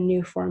try like a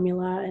new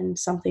formula and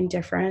something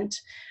different.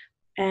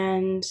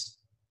 And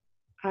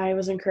I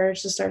was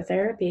encouraged to start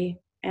therapy.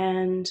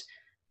 And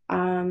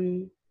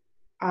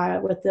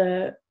with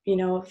the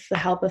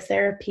help of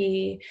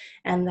therapy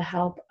and the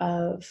help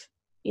of,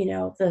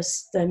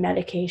 the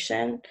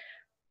medication,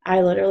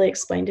 I literally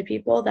explained to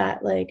people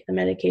that like the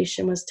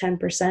medication was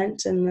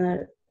 10%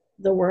 and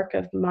the work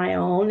of my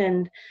own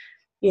and,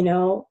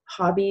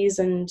 hobbies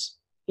and,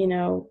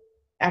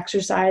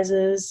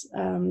 exercises,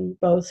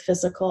 both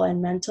physical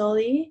and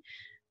mentally,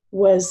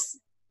 was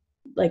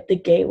like the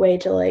gateway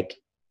to like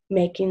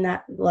making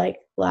that like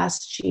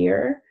last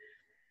year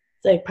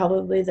like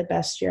probably the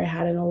best year I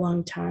had in a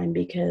long time,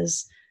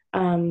 because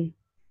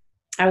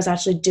I was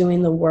actually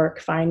doing the work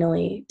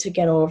finally to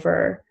get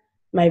over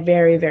my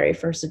very, very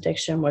first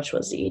addiction, which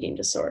was the eating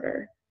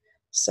disorder.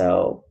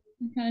 So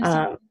kind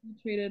of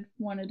traded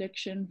one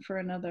addiction for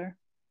another.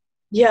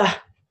 Yeah.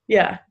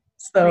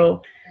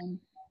 So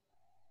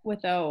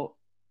without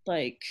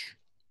like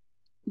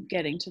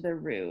getting to the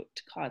root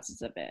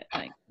causes of it,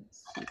 like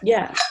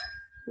yeah,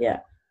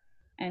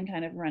 and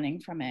kind of running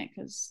from it,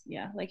 because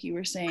like you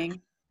were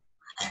saying,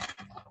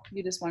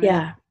 you just wanted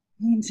a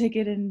plane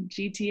ticket in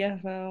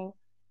GTFO.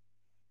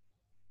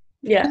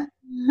 Yeah,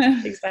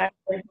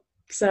 exactly.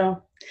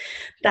 So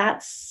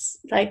that's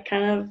like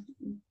kind of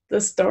the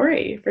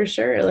story for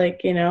sure.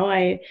 Like,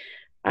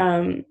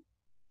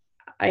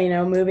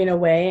 moving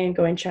away and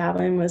going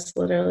traveling was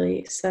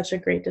literally such a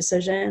great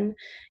decision,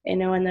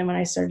 and then when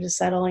I started to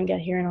settle and get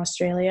here in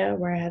Australia,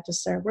 where I had to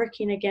start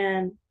working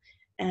again,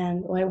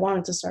 and I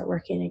wanted to start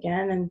working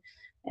again,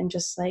 and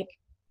just like,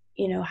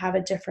 have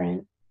a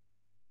different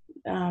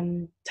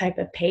type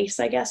of pace,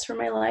 I guess, for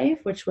my life,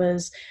 which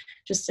was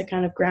just to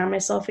kind of ground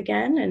myself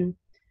again and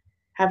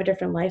have a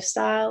different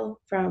lifestyle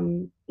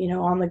from,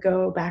 on the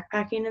go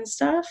backpacking and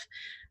stuff.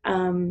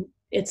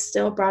 It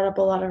still brought up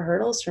a lot of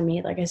hurdles for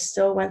me. Like I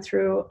still went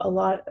through a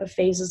lot of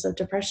phases of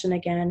depression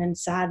again, and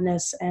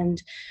sadness,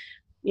 and,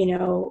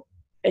 an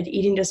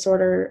eating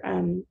disorder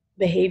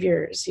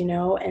behaviors,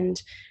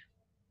 and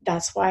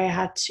that's why I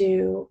had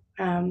to,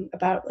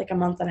 about like a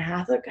month and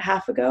a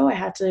half ago, I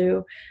had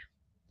to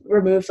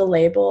remove the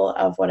label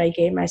of what I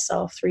gave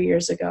myself 3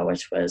 years ago,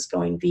 which was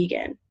going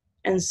vegan.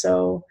 And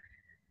so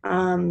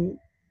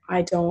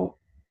I don't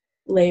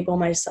label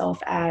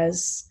myself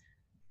as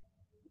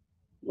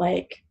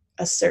like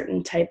a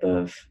certain type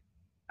of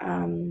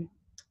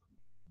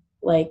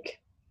like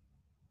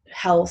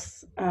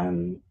health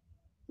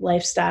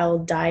lifestyle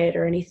diet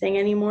or anything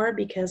anymore,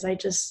 because I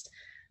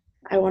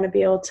want to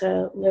be able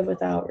to live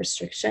without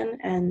restriction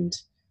and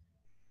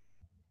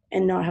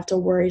not have to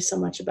worry so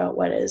much about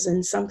what is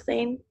in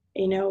something,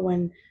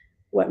 when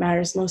what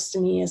matters most to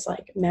me is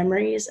like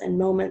memories and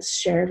moments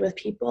shared with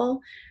people.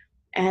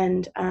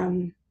 And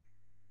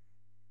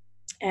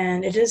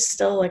it is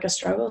still like a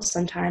struggle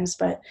sometimes,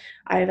 but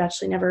I've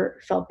actually never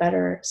felt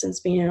better since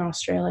being in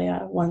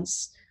Australia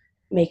once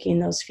making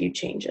those few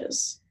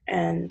changes.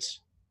 And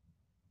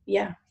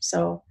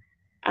so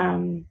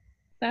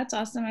that's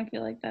awesome. I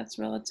feel like that's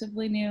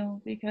relatively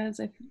new, because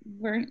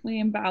weren't we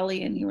in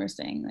Bali and you were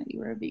saying that you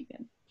were a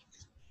vegan?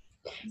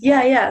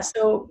 Yeah.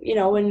 So,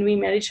 when we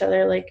met each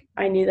other, like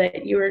I knew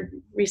that you were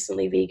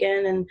recently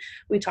vegan, and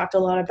we talked a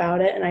lot about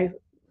it, and I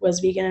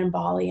was vegan in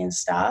Bali and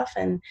stuff.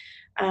 And,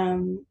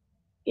 but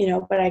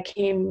when I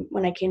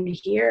came to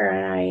here,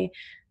 and I,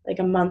 like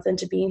a month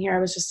into being here, I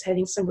was just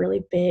hitting some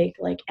really big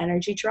like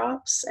energy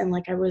drops, and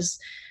like I was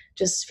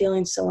just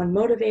feeling so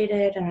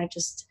unmotivated, and I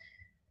just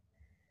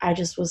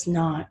was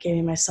not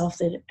giving myself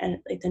the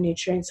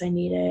nutrients I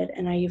needed.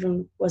 And I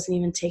wasn't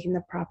even taking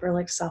the proper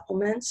like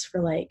supplements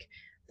for like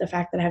the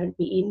fact that I haven't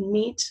been eating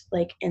meat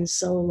like in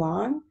so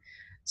long.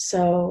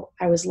 So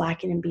I was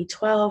lacking in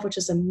B12, which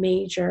is a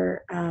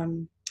major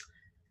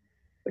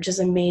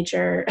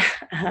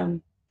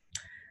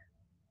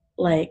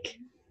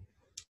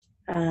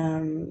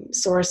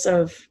source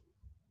of,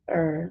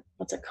 or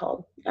what's it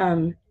called?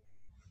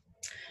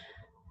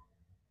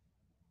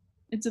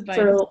 It's a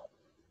vitamin.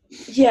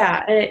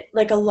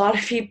 Like a lot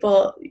of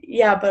people,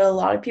 but a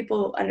lot of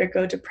people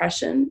undergo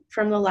depression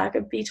from the lack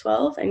of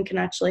B12 and can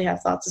actually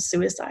have thoughts of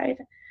suicide.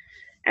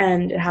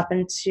 And it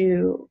happened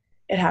to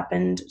it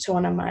happened to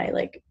one of my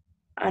like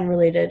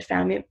unrelated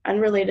family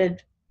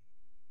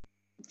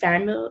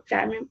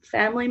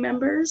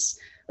members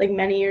like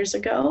many years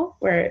ago,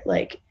 where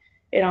like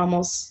it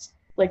almost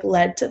like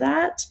led to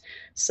that.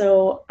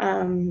 So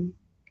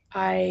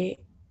I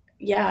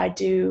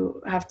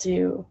do have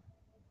to,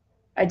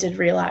 I did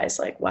realize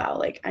like, wow,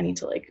 like I need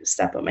to like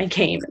step up my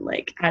game and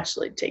like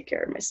actually take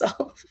care of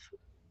myself.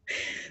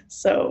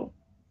 So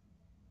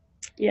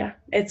yeah,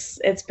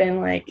 it's been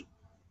like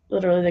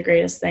literally the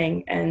greatest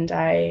thing, and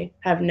I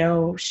have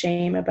no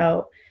shame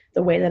about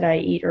the way that I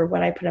eat or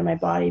what I put in my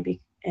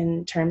body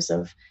in terms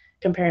of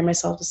comparing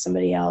myself to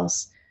somebody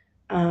else,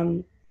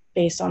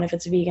 based on if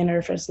it's vegan or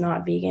if it's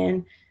not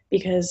vegan,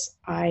 because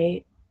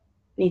I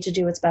need to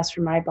do what's best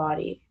for my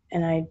body,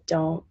 and I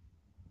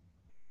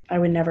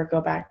would never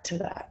go back to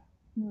that.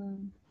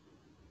 And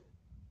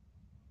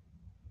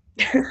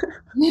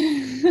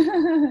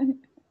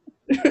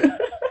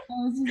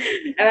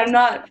I'm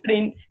not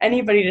putting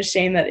anybody to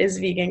shame that is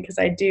vegan, because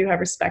I do have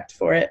respect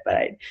for it,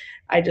 but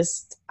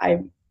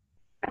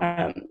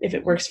if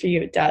it works for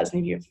you, it does.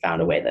 And if you've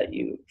found a way that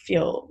you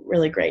feel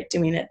really great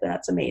doing it, then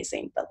that's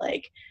amazing. But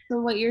like,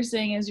 so what you're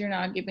saying is you're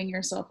not giving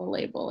yourself a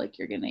label, like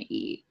you're going to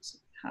eat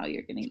how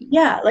you're going to eat.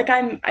 Yeah. Like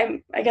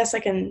I guess I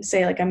can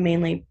say like I'm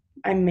mainly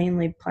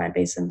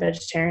plant-based and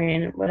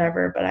vegetarian,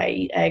 whatever, but I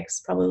eat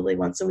eggs probably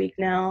once a week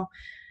now.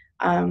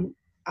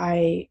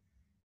 I've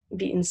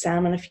eaten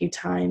salmon a few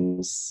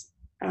times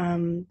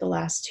the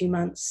last 2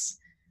 months.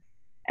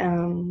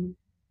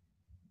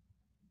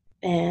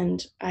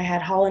 And I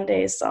had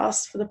hollandaise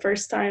sauce for the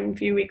first time a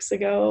few weeks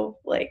ago.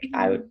 Like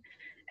and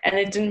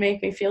it didn't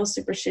make me feel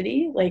super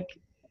shitty. Like,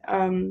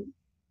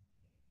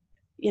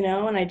 you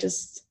know, and I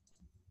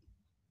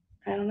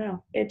don't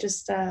know. It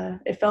just,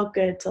 it felt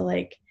good to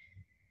like,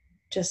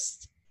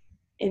 just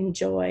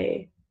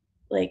enjoy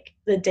like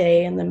the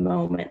day and the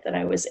moment that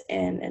I was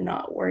in and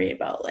not worry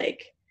about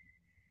like,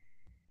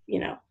 you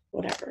know,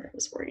 whatever I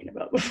was worrying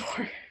about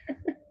before.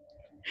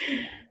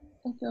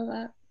 I feel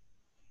that.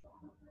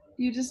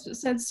 You just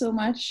said so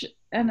much,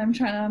 and I'm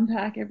trying to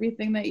unpack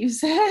everything that you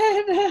said.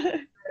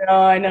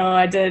 I know.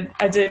 I did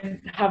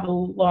have a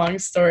long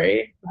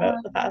story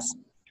about the past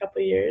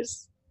couple of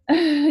years.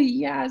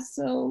 Yeah,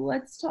 so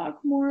let's talk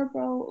more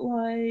about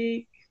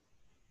like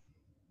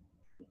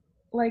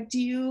do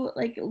you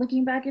like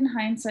looking back in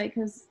hindsight,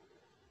 because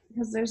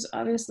there's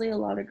obviously a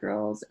lot of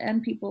girls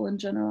and people in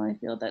general, I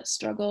feel, that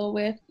struggle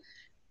with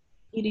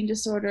eating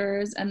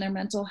disorders and their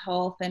mental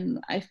health,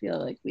 and I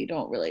feel like we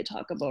don't really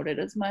talk about it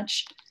as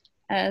much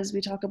as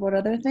we talk about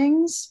other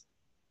things.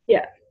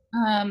 Yeah.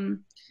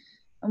 And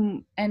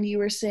you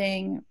were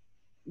saying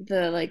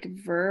the like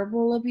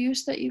verbal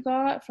abuse that you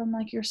got from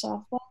like your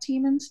softball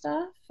team and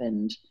stuff,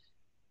 and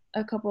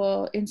a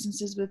couple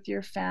instances with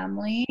your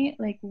family.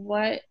 Like,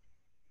 what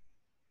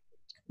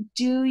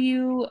do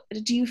you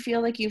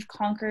feel like you've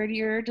conquered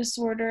your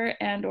disorder,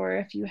 and or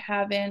if you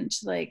haven't,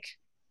 like,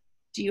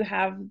 do you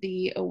have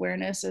the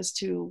awareness as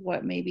to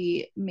what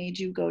maybe made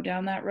you go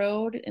down that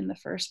road in the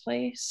first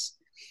place?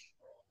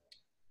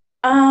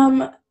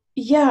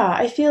 Yeah,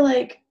 I feel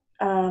like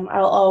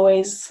I'll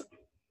always,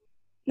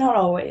 not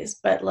always,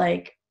 but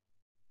like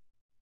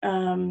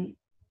I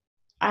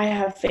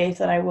have faith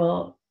that I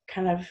will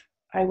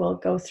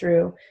go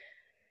through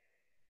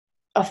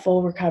a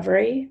full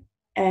recovery.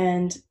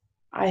 And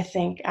I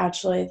think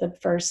actually the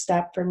first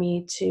step for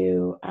me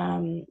to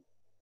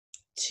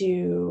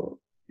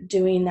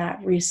doing that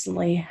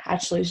recently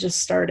actually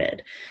just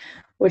started,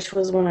 which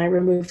was when I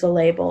removed the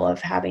label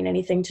of having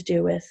anything to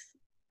do with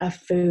a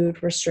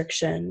food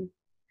restriction.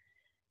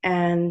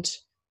 And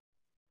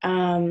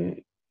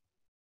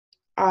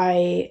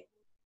I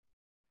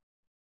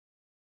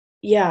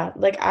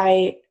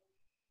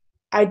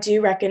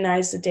do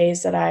recognize the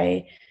days that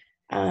I,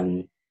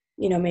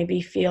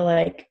 maybe feel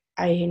like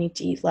I need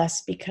to eat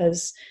less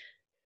because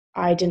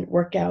I didn't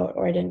work out,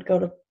 or I didn't go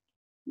to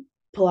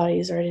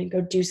Pilates, or I didn't go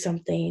do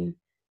something.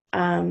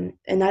 And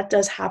that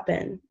does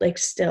happen. Like,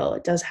 still,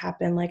 it does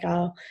happen. Like,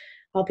 I'll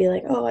be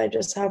like, oh, I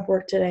just have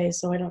work today,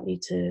 so I don't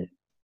need to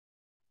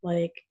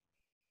like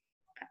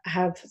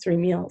have 3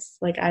 meals.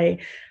 Like,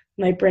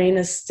 my brain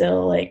is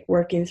still like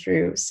working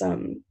through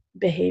some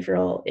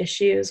behavioral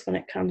issues when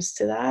it comes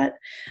to that.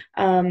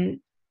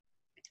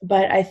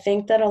 But I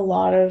think that a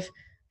lot of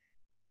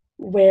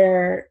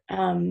where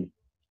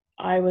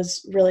I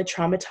was really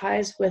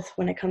traumatized with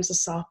when it comes to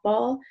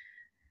softball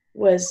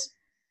was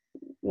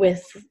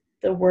with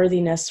the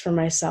worthiness for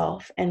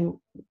myself and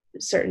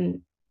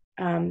certain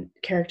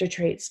character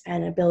traits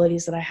and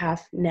abilities that I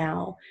have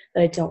now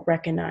that I don't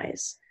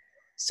recognize.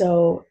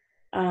 So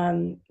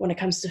when it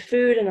comes to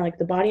food and like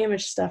the body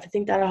image stuff, I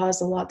think that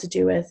has a lot to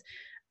do with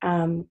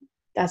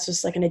that's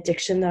just like an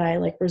addiction that I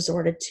like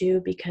resorted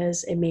to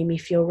because it made me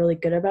feel really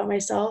good about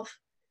myself.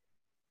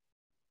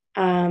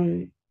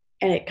 And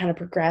it kind of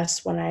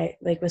progressed when I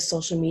like with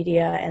social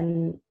media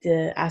and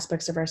the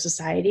aspects of our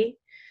society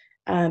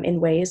in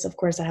ways, of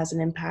course, that has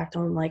an impact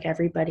on like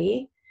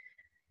everybody.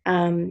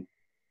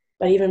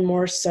 But even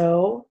more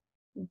so,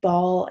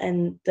 ball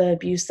and the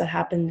abuse that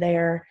happened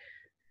there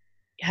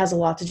has a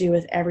lot to do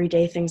with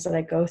everyday things that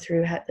I go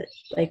through,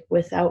 like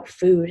without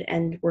food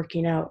and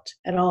working out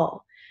at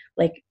all.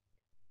 Like,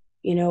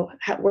 you know,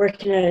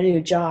 working at a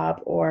new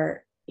job,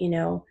 or, you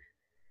know,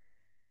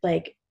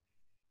 like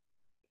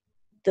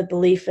the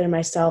belief in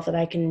myself that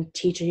I can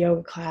teach a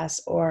yoga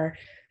class, or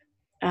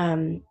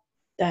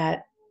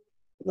that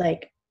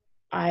like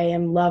I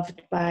am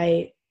loved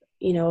by,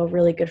 you know, a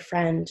really good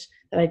friend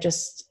that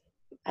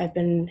I've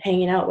been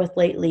hanging out with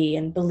lately,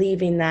 and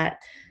believing that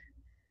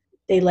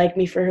they like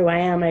me for who I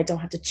am. I don't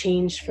have to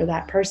change for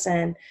that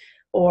person,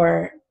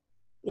 or,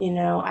 you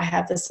know, I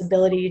have this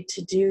ability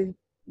to do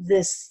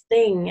this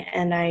thing,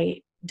 and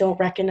I don't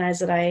recognize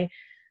that I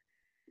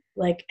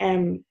like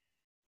am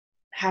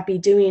happy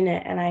doing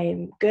it and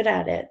I'm good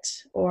at it,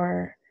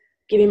 or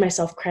giving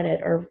myself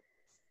credit, or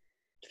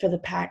for the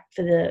fact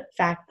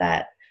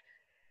that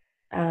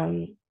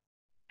I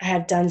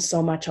have done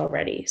so much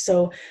already.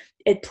 So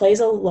it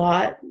plays a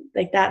lot,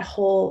 like that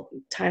whole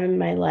time in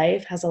my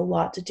life has a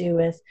lot to do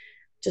with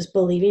just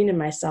believing in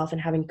myself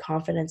and having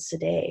confidence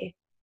today,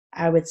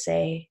 I would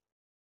say,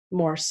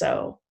 more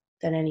so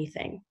than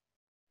anything.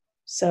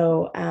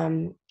 So,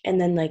 and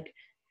then like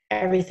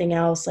everything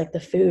else, like the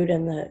food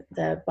and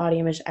the body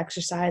image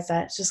exercise,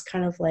 that's just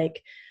kind of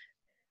like,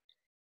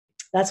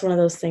 that's one of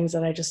those things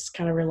that I just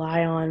kind of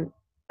rely on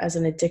as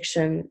an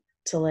addiction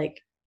to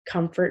like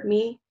comfort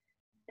me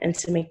and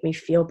to make me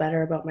feel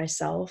better about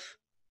myself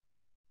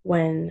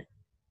when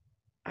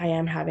I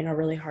am having a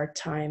really hard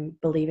time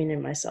believing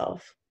in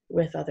myself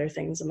with other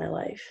things in my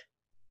life.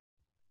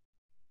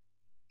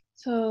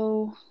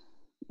 So,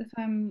 if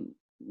I'm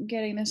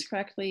getting this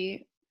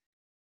correctly,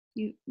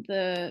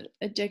 the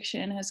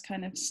addiction has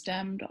kind of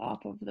stemmed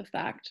off of the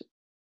fact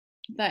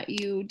that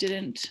you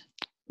didn't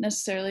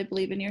necessarily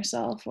believe in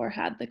yourself or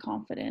had the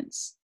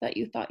confidence that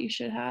you thought you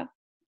should have.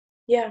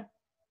 Yeah.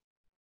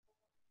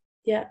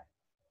 Yeah.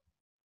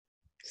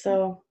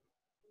 So.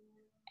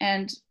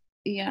 And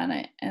yeah, and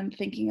I am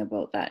thinking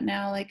about that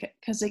now, like,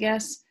 because I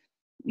guess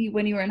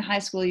when you were in high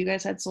school, you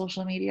guys had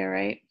social media,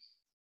 right?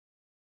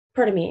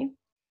 Pardon me?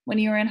 When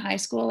you were in high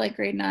school, like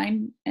grade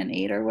 9 and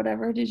 8 or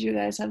whatever, did you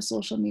guys have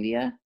social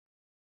media?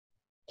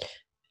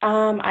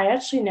 I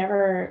actually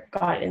never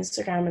got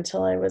Instagram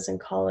until I was in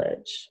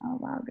college. Oh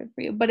wow, good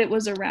for you. But it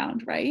was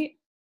around, right?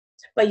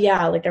 But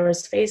yeah, like there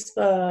was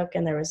Facebook,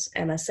 and there was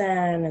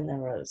MSN, and there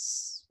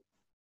was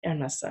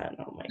MSN.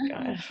 Oh my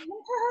god.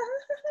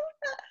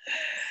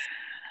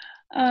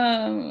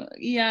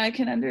 Yeah, I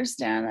can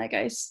understand. Like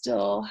I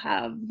still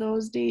have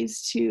those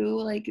days too.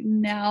 Like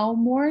now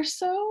more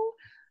so,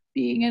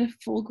 being a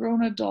full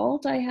grown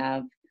adult, I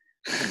have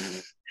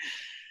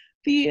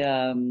the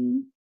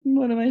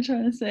what am I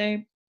trying to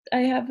say?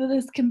 I have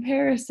this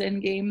comparison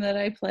game that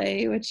I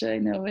play, which I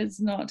know is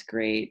not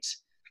great.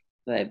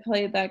 But I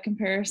played that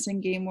comparison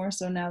game more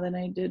so now than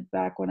I did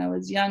back when I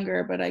was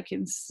younger. But I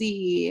can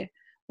see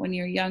when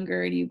you're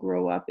younger and you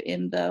grow up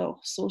in the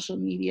social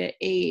media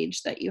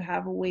age that you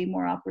have way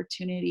more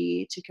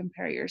opportunity to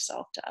compare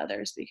yourself to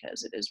others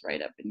because it is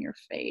right up in your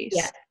face.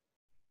 Yeah.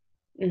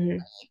 Mm-hmm.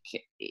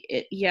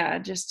 Yeah,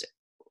 just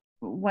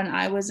when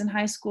I was in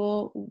high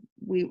school,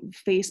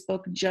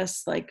 Facebook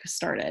just like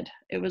started.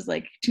 It was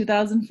like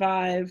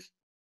 2005,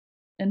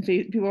 and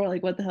people were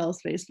like, "What the hell is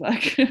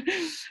Facebook?"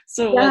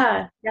 So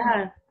yeah,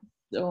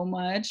 so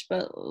much,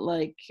 but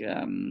like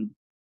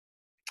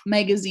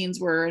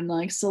magazines were, and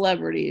like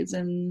celebrities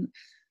and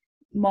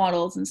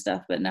models and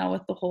stuff. But now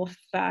with the whole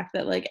fact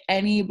that like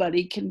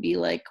anybody can be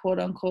like quote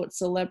unquote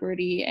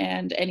celebrity,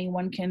 and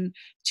anyone can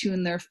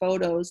tune their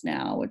photos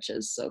now, which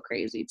is so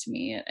crazy to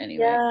me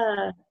anyway.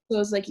 yeah. So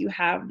it's like you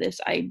have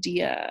this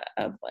idea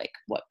of like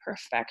what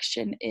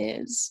perfection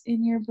is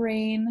in your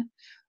brain,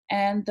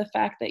 and the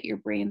fact that your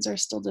brains are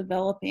still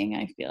developing.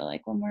 I feel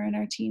like when we're in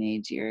our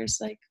teenage years,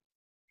 like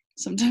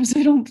sometimes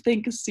we don't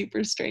think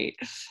super straight,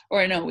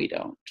 or no, we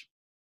don't.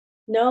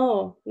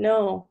 No.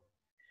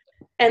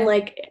 And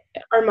like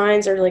our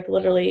minds are like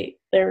literally,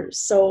 they're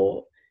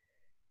so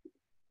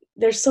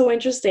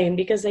interesting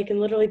because they can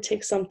literally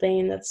take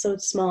something that's so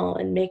small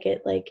and make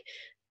it like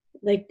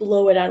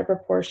blow it out of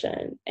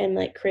proportion, and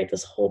like create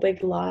this whole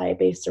big lie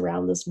based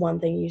around this one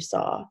thing you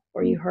saw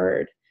or you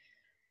heard,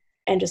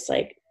 and just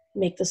like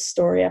make the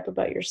story up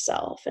about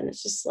yourself. And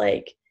it's just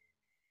like,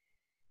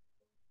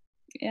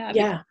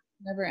 Yeah,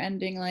 never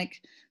ending like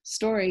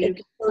story.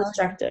 It's so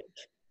destructive.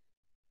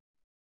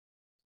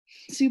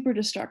 Super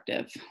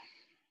destructive.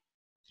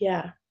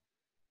 Yeah.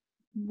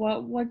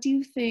 What do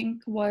you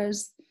think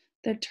was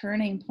the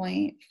turning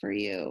point for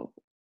you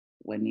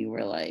when you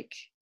were like,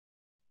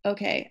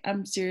 okay,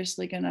 I'm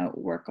seriously gonna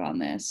work on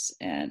this?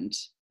 And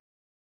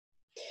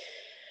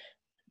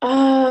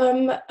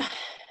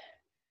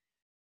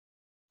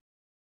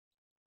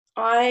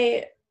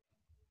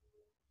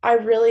I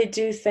really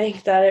do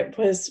think that it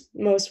was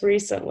most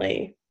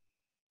recently.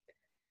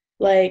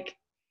 Like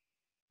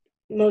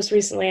most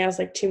recently, I was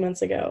like 2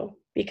 months ago,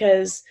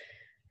 because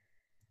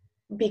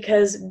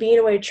being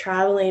away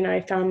traveling,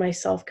 I found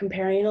myself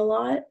comparing a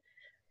lot,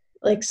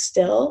 like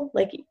still,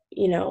 like,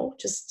 you know,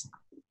 just,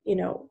 you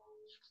know,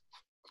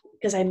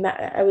 because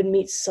I would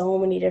meet so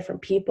many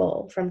different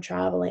people from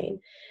traveling,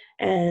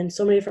 and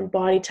so many different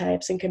body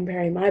types, and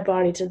comparing my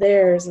body to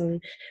theirs,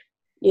 and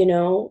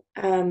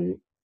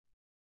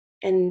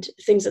and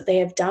things that they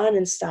have done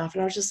and stuff.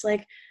 And I was just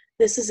like,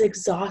 this is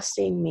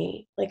exhausting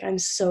me. Like, I'm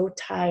so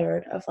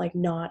tired of like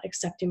not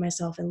accepting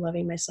myself and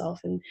loving myself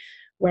and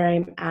where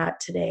I'm at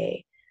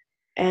today.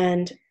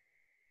 And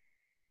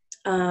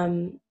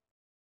and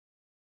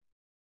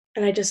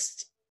I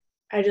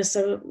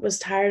was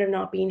tired of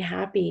not being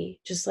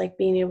happy, just like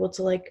being able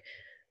to like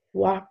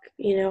walk,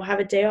 have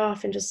a day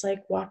off and just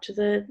like walk to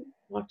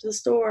the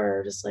store,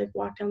 or just like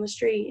walk down the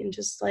street and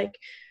just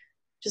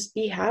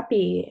be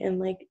happy, and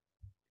like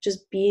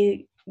just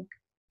be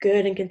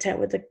good and content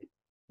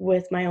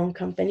with my own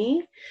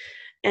company.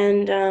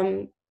 And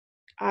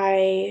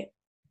I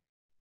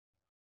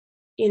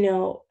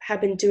have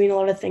been doing a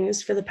lot of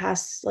things for the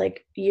past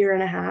like year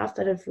and a half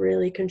that have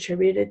really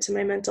contributed to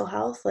my mental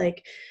health.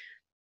 Like,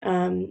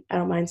 I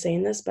don't mind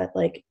saying this, but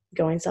like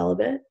going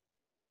celibate.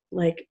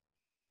 Like,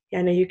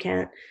 I know you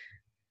can't,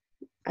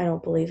 I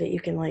don't believe that you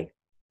can like,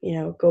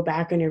 go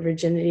back on your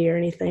virginity or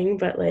anything,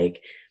 but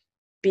like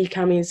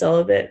becoming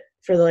celibate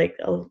for like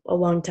a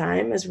long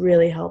time has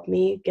really helped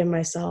me give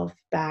myself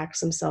back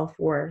some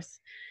self-worth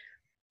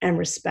and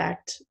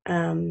respect,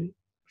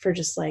 for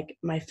just like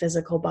my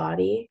physical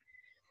body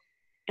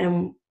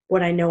and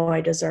what I know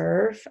I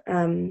deserve.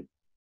 And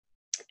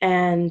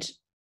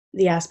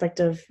the aspect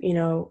of,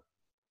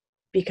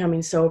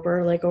 becoming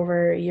sober like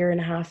over a year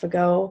and a half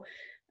ago.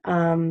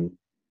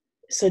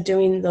 So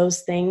doing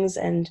those things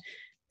and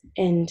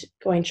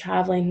going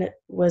traveling, that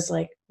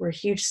were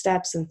huge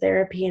steps in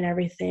therapy and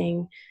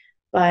everything.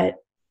 But,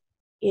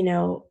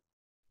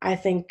 I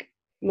think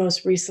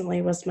most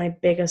recently was my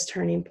biggest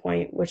turning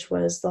point, which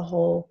was the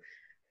whole,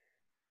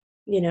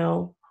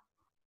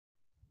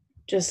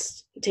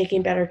 just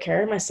taking better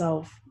care of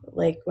myself.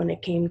 Like when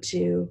it came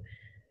to,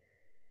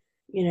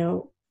 you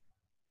know,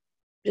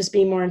 just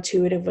being more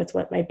intuitive with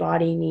what my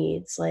body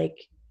needs, like,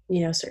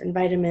 certain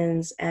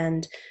vitamins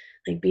and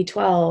like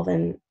B12,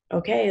 and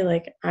okay,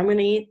 like I'm going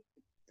to eat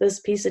this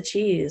piece of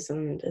cheese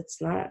and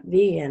it's not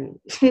vegan,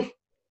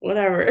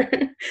 whatever.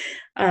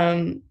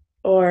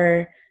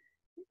 Or,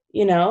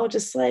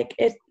 just like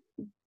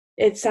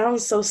it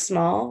sounds so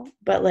small,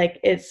 but like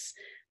it's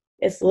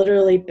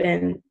literally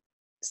been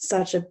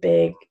such a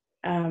big,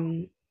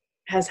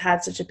 has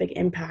had such a big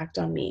impact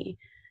on me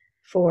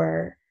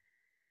for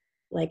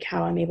like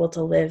how I'm able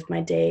to live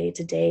my day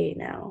to day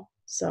now.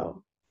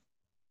 So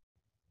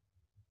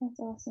That's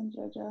awesome,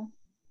 Jojo.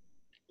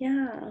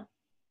 yeah.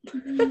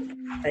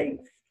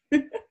 Thanks.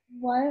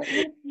 What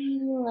would be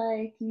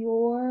like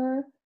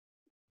your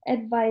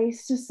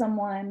advice to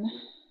someone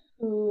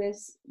who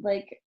is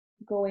like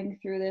going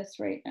through this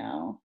right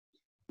now,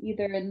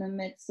 either in the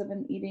midst of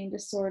an eating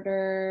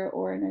disorder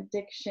or an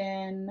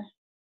addiction?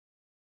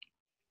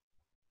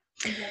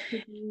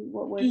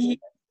 What words would you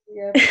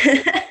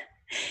give?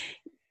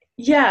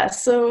 Yeah,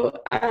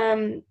 so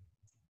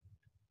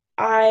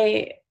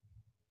I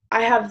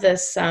have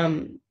this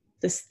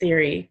this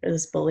theory, or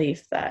this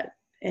belief, that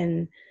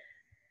in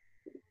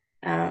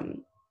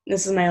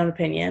this is my own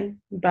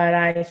opinion, but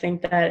I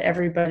think that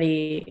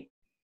everybody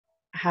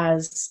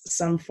has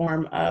some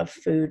form of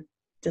food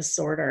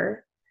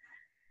disorder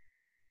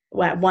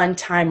at one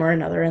time or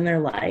another in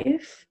their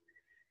life.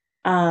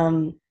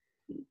 And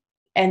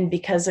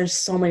because there's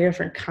so many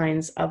different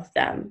kinds of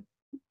them,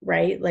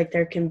 right? Like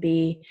there can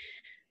be,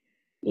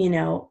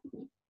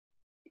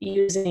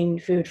 using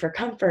food for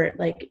comfort,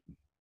 like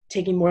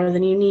taking more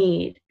than you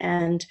need,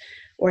 and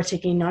or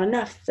taking not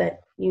enough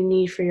that you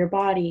need for your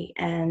body,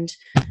 and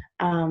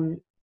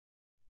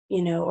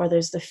or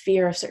there's the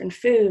fear of certain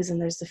foods, and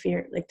there's the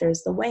fear, like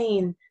there's the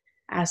weighing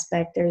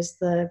aspect, there's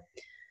the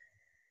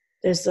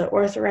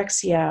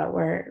orthorexia,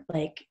 where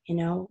like,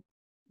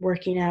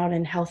 working out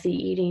and healthy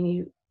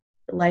eating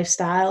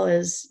lifestyle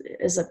is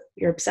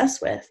you're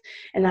obsessed with.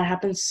 And that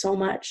happens so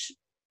much,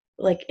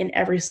 like in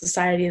every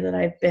society that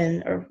I've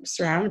been or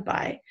surrounded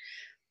by.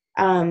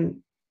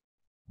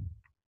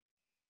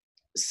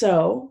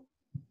 So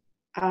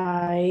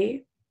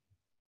I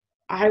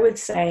would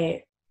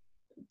say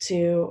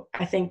to,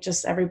 I think,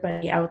 just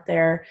everybody out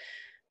there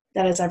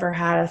that has ever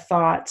had a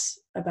thought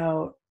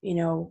about,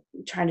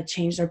 trying to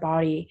change their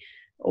body,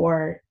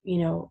 or,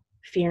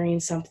 fearing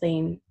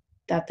something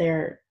that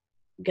they're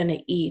going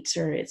to eat,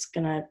 or it's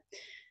going to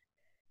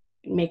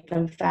make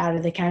them fat, or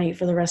they can't eat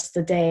for the rest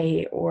of the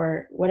day,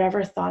 or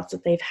whatever thoughts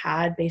that they've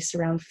had based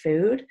around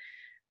food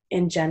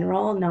in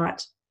general,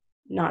 not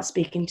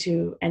speaking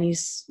to any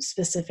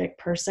specific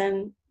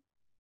person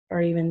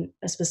or even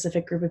a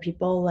specific group of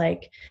people,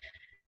 like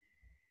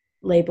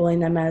labeling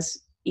them as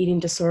eating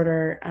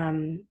disorder,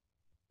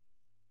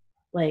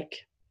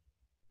 like,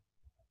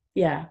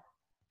 yeah,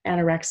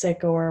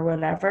 anorexic or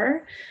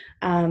whatever.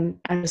 I'm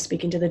just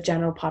speaking to the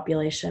general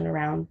population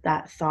around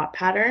that thought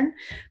pattern,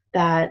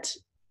 that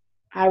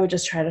I would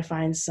just try to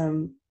find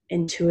some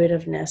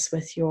intuitiveness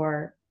with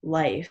your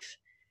life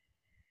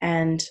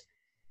and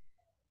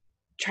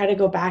try to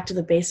go back to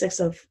the basics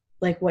of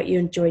like what you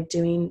enjoyed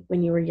doing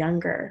when you were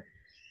younger,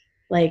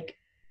 like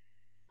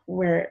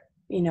where,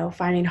 you know,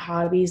 finding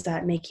hobbies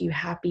that make you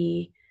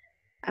happy,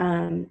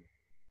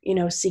 you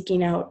know,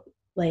 seeking out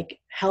like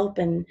help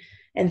and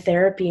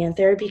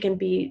therapy can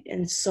be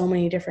in so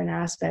many different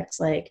aspects,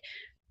 like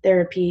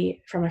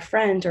therapy from a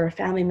friend or a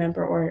family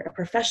member or a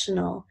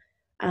professional,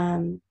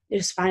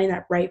 just finding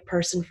that right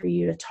person for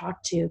you to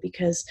talk to,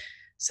 because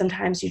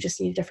sometimes you just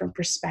need a different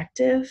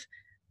perspective,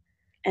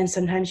 and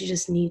sometimes you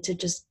just need to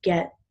just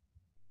get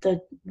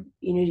the,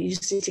 you know, you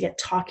just need to get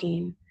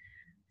talking,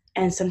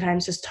 and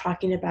sometimes just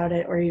talking about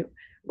it or you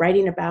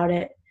writing about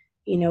it,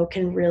 you know,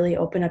 can really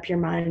open up your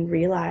mind and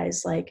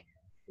realize like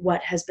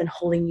what has been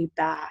holding you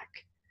back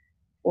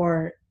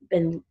or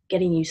been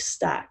getting you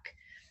stuck.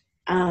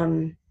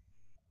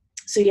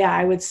 So yeah,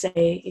 I would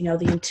say, you know,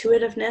 the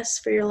intuitiveness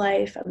for your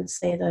life. I would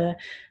say the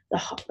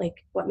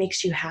like what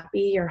makes you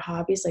happy, your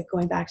hobbies, like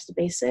going back to the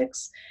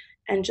basics,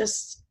 and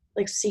just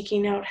like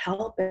seeking out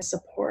help and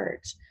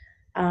support.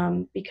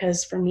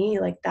 Because for me,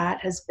 like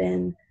that is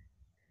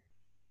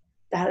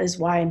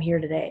why I'm here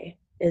today,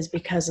 is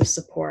because of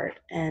support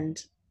and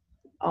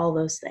all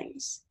those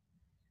things.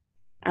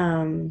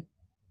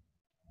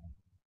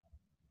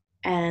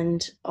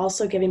 And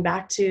also giving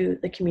back to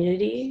the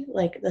community,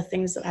 like the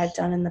things that I've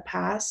done in the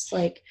past.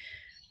 Like,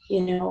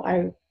 you know,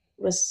 I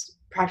was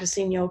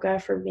practicing yoga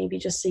for maybe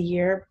just a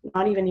year,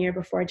 not even a year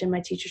before I did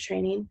my teacher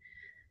training,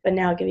 but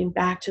now giving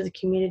back to the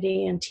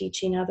community and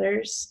teaching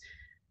others.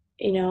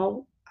 You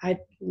know, I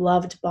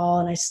loved ball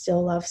and I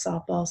still love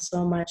softball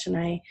so much. And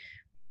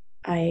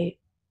I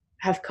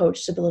have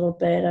coached a little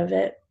bit of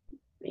it,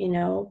 you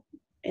know,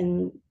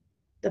 in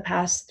the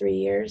past 3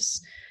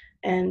 years.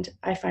 And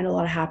I find a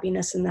lot of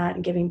happiness in that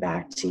and giving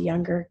back to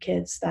younger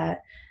kids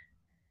that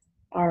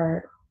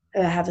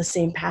have the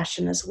same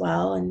passion as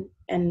well,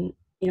 and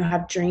you know,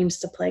 have dreams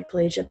to play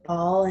collegiate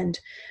ball. And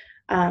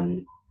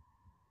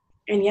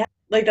yeah,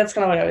 like that's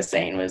kind of what I was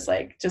saying, was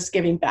like just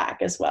giving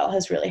back as well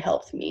has really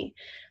helped me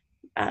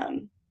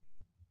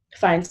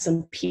find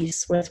some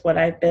peace with what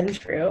I've been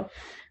through,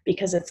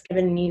 because it's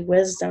given me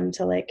wisdom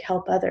to like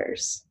help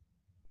others.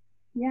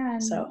 Yeah,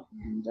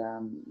 and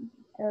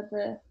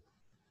the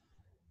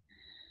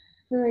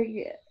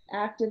like,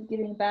 act of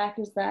giving back,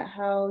 is that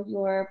how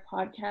your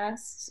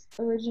podcast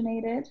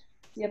originated?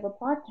 Do you have a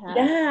podcast?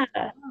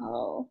 Yeah.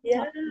 Oh,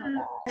 Yeah.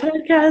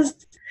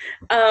 Podcast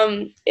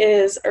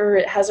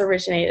has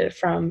originated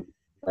from,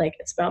 like,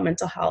 it's about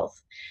mental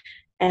health.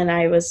 And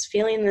I was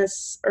feeling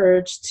this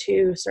urge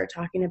to start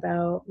talking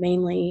about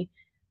mainly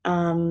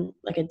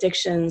like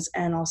addictions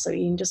and also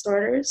eating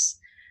disorders.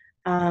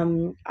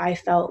 I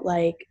felt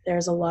like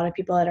there's a lot of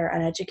people that are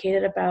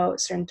uneducated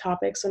about certain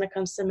topics when it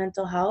comes to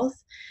mental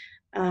health,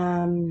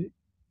 and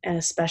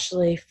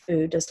especially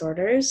food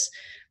disorders.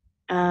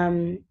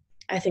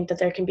 I think that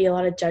there can be a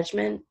lot of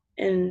judgment,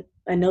 and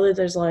I know that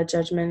there's a lot of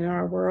judgment in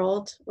our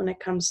world when it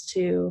comes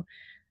to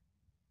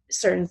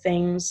certain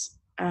things,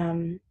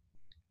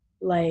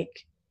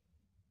 like,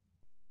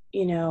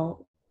 you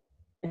know,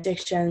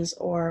 addictions,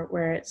 or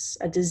where it's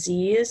a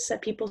disease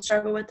that people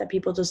struggle with that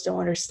people just don't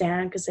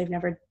understand because they've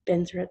never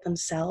been through it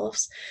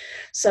themselves.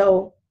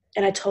 So,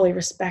 and I totally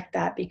respect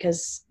that,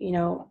 because, you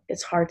know,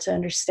 it's hard to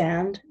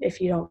understand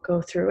if you don't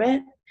go through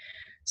it.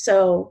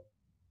 So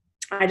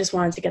I just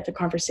wanted to get the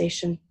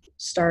conversation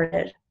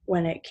started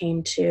when it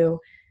came to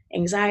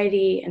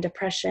anxiety and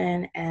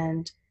depression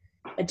and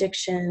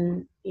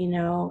addiction, you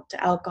know,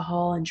 to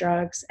alcohol and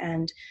drugs,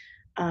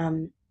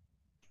 um,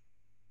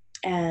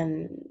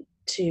 and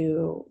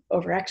to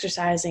over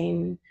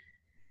exercising,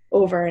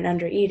 over and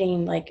under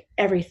eating, like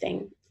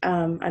everything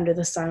under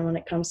the sun when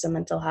it comes to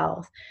mental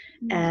health.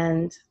 Mm-hmm.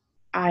 And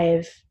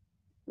I've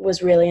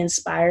was really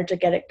inspired to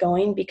get it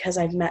going because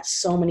I've met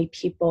so many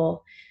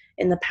people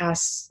in the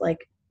past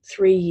like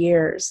 3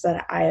 years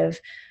that I have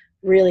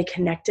really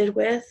connected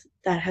with,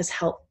 that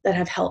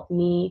have helped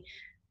me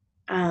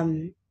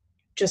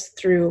just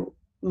through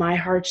my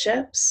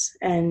hardships,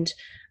 and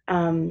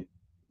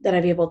that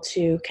I've able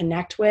to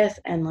connect with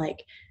and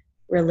like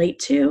relate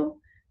to,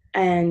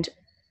 and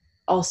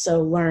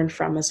also learn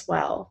from as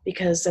well,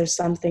 because there's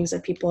some things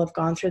that people have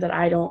gone through that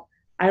I don't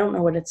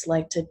know what it's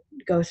like to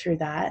go through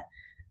that,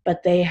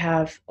 but they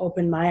have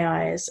opened my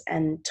eyes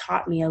and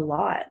taught me a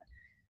lot.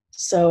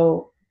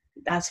 So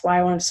that's why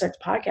I wanted to start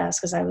the podcast,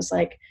 because I was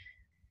like,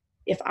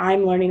 if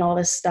I'm learning all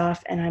this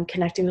stuff and I'm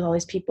connecting with all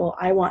these people,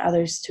 I want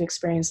others to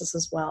experience this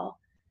as well.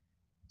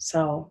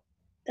 So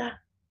yeah.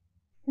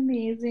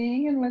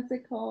 Amazing. And what's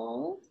it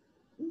called?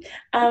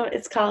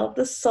 It's called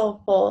the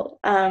Soulful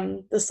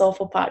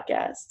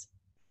Podcast.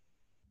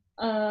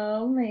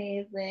 Oh,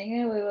 amazing.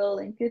 And we will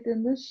link it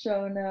in the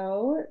show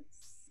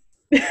notes.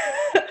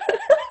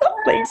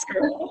 Thanks,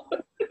 girl.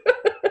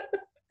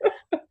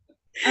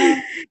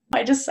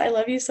 I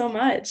love you so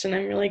much, and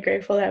I'm really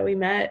grateful that we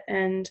met,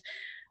 and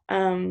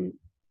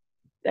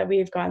that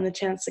we've gotten the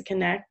chance to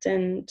connect,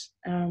 and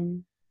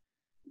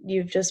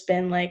you've just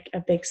been like a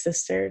big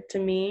sister to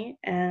me,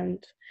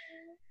 and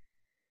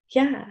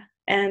yeah,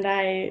 and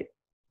I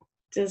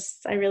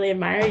really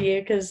admire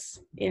you, because,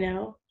 you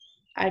know,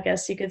 I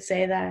guess you could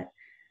say that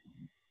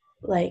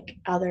like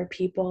other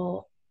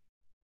people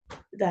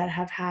that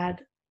have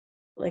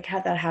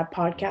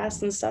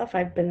podcasts and stuff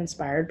I've been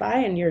inspired by,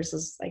 and yours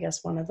is I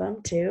guess one of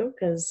them too,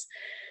 because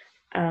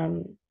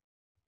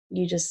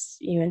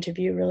you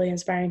interview really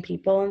inspiring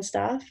people and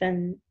stuff,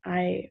 and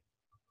I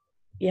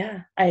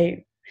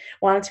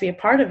wanted to be a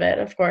part of it,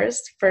 of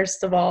course,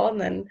 first of all,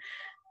 and then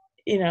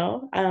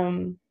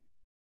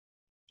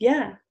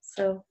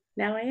so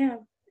now I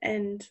am.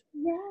 And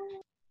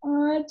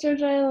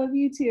Georgia, I love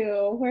you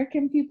too. Where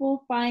can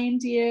people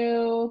find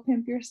you?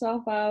 Pimp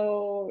yourself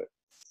out.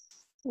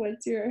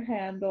 What's your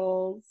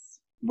handles?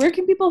 Where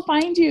can people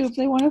find you if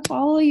they want to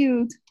follow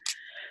you?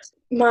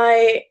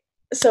 My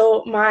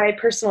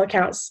personal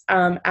accounts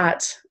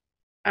at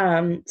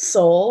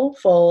soul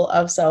full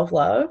of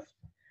self-love,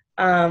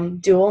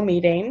 dual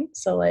meaning,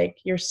 so like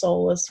your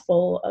soul is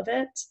full of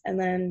it, and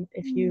then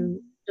if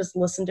you just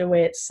listen to the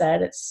way it's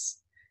said,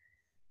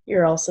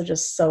 you're also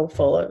just so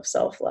full of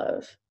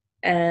self-love.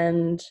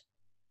 And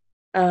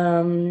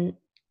so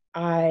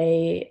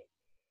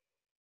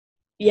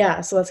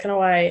that's kind of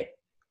why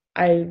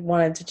I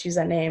wanted to choose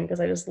that name, because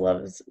I just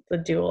love the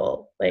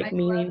dual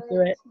meaning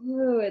to it.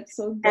 It's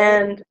so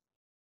good.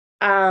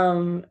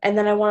 And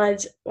then I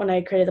wanted, when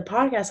I created the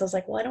podcast, I was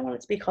like, well, I don't want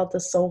it to be called the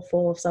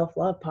Soulful of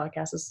Self-Love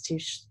podcast. It's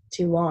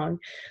too long.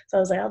 So I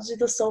was like, I'll just do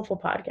the Soulful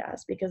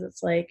podcast, because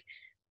it's like,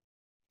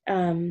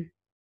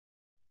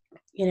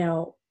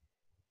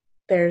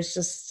 there's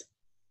just,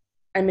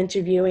 I'm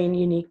interviewing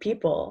unique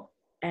people,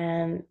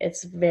 and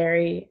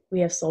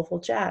we have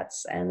soulful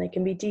chats, and they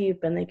can be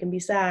deep and they can be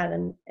sad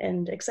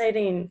and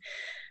exciting.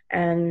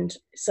 And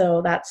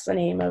so that's the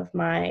name of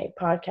my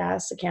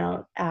podcast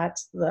account, at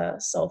the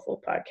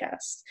Soulful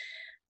Podcast.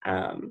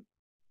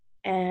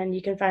 And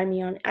you can find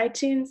me on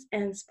iTunes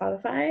and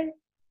Spotify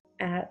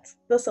at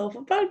the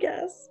Soulful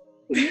Podcast.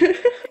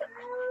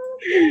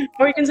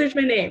 Or you can search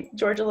my name,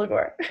 Georgia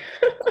Lagore.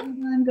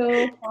 Everyone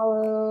go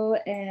follow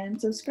and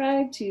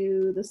subscribe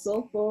to the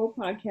Soulful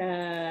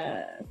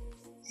Podcast.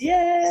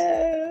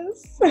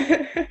 Yes!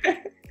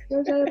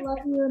 Georgia, I love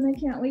you, and I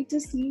can't wait to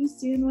see you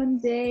soon one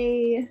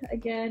day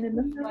again in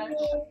the flesh.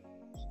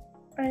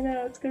 I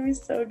know, it's gonna be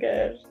so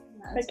good.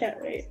 I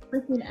can't wait.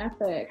 Freaking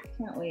epic.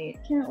 Can't wait.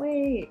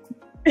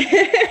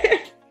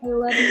 I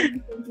love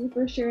you. Thank you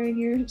for sharing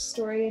your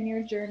story and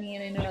your journey,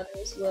 and I know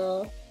others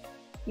will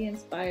be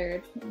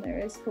inspired, and there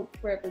is hope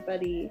for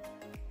everybody.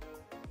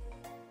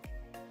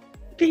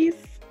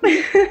 Peace.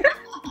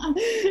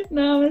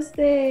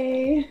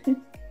 Namaste.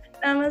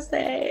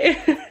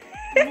 Namaste.